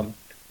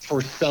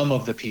for some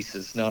of the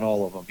pieces, not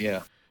all of them.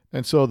 Yeah.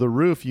 And so the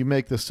roof, you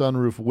make the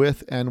sunroof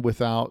with and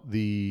without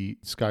the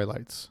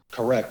skylights.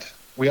 Correct.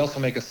 We also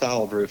make a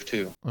solid roof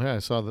too. Yeah, I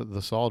saw that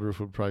the solid roof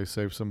would probably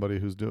save somebody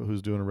who's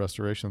doing a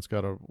restoration that's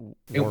got a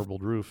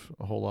warbled roof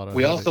a whole lot of.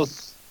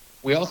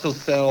 We also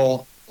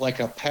sell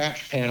like a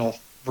patch panel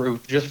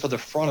roof just for the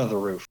front of the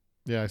roof.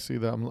 Yeah, I see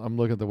that. I'm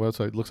looking at the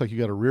website. It looks like you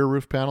got a rear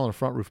roof panel and a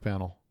front roof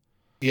panel.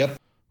 Yep.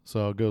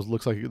 So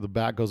looks like the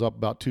back goes up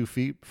about 2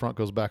 feet, front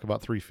goes back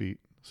about 3 feet.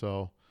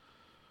 So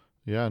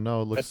yeah,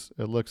 no, it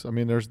looks, I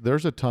mean,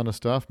 there's a ton of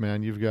stuff,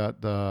 man. You've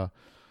got, so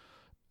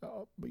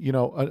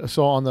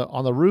on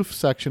the roof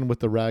section with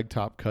the rag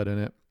top cut in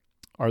it,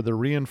 are the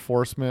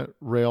reinforcement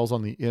rails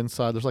on the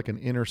inside? There's like an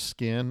inner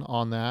skin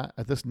on that.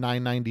 At this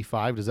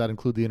 $995, does that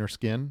include the inner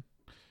skin?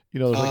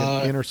 There's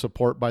like an inner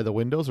support by the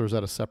windows, or is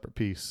that a separate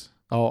piece?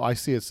 Oh, I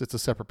see. It's a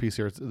separate piece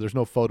here. There's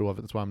no photo of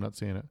it. That's why I'm not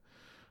seeing it.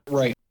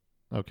 Right.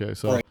 Okay,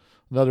 so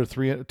another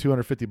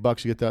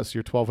 $250, you get that. So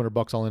you're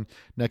 $1,200 all in.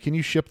 Now, can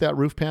you ship that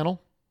roof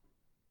panel?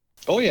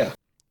 Oh yeah.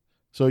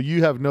 So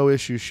you have no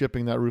issue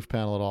shipping that roof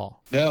panel at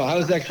all? No, I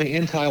was actually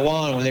in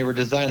Taiwan when they were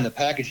designing the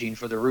packaging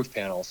for the roof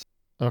panels.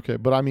 Okay,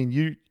 but I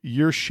mean,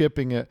 you're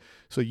shipping it,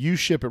 so you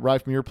ship it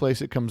right from your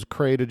place. It comes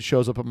crated,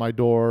 shows up at my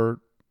door.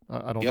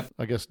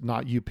 I guess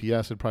not UPS.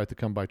 It'd probably have to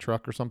come by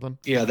truck or something.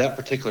 Yeah, that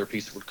particular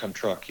piece would come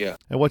truck. Yeah.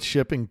 And what's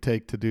shipping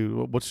take to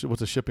do? What's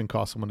the shipping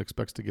cost someone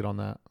expects to get on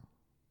that?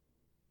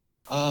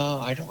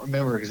 I don't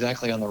remember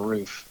exactly on the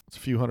roof. It's a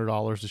few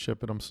 $100s to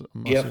ship it. I'm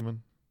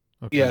assuming.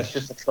 Okay. Yeah, it's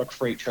just a truck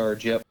freight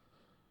charge. Yep.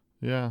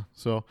 Yeah.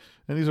 So,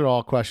 and these are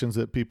all questions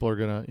that people are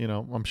going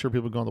to, I'm sure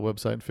people go on the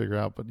website and figure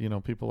out, but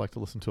people like to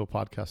listen to a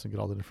podcast and get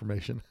all the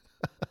information.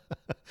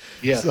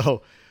 Yes.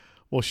 So,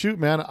 well, shoot,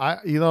 man,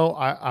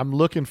 I'm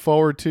looking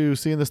forward to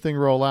seeing this thing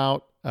roll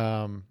out.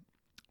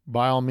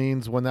 By all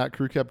means, when that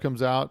crew cab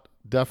comes out,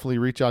 definitely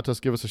reach out to us,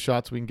 give us a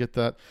shot so we can get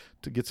that,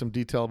 to get some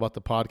detail about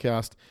the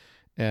podcast.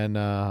 And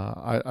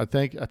I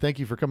thank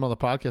you for coming on the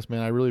podcast,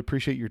 man. I really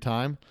appreciate your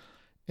time.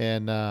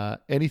 And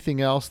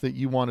anything else that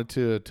you wanted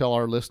to tell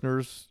our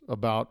listeners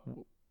about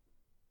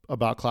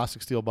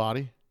Classic Steel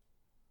Body?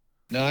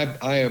 No,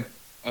 I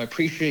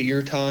appreciate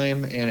your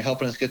time and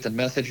helping us get the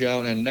message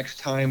out. And next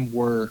time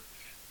we're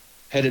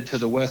headed to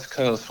the West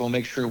Coast, we'll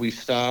make sure we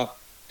stop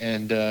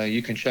and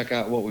you can check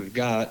out what we've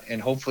got.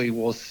 And hopefully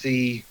we'll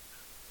see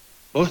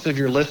most of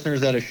your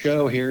listeners at a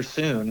show here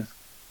soon.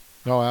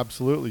 Oh,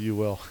 absolutely, you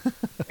will.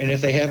 And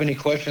if they have any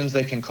questions,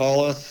 they can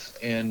call us.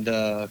 And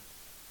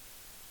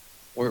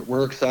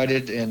we're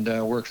excited, and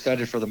we're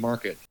excited for the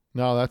market.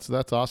 No,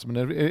 that's awesome.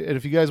 And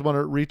if you guys want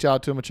to reach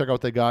out to them and check out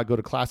what they got, go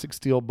to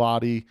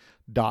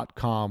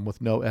ClassicSteelBody.com with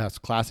no S,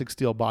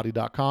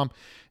 ClassicSteelBody.com,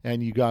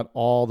 and you got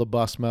all the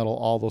bus metal,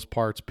 all those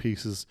parts,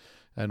 pieces,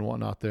 and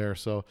whatnot there.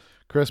 So,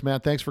 Chris, man,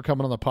 thanks for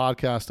coming on the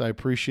podcast. I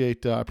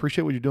appreciate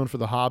what you're doing for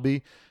the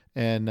hobby,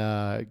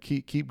 and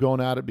keep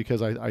going at it,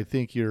 because I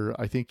think you're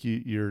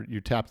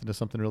tapped into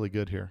something really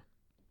good here.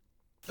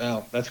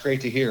 Oh, that's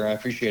great to hear. I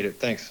appreciate it.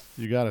 Thanks.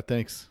 You got it.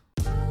 Thanks.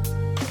 A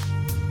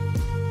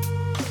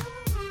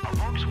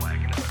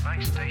Volkswagen is a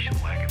nice station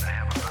wagon to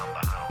have around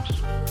the house.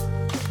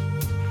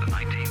 The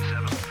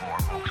 1974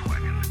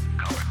 Volkswagen,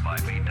 covered by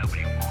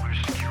VW Motors.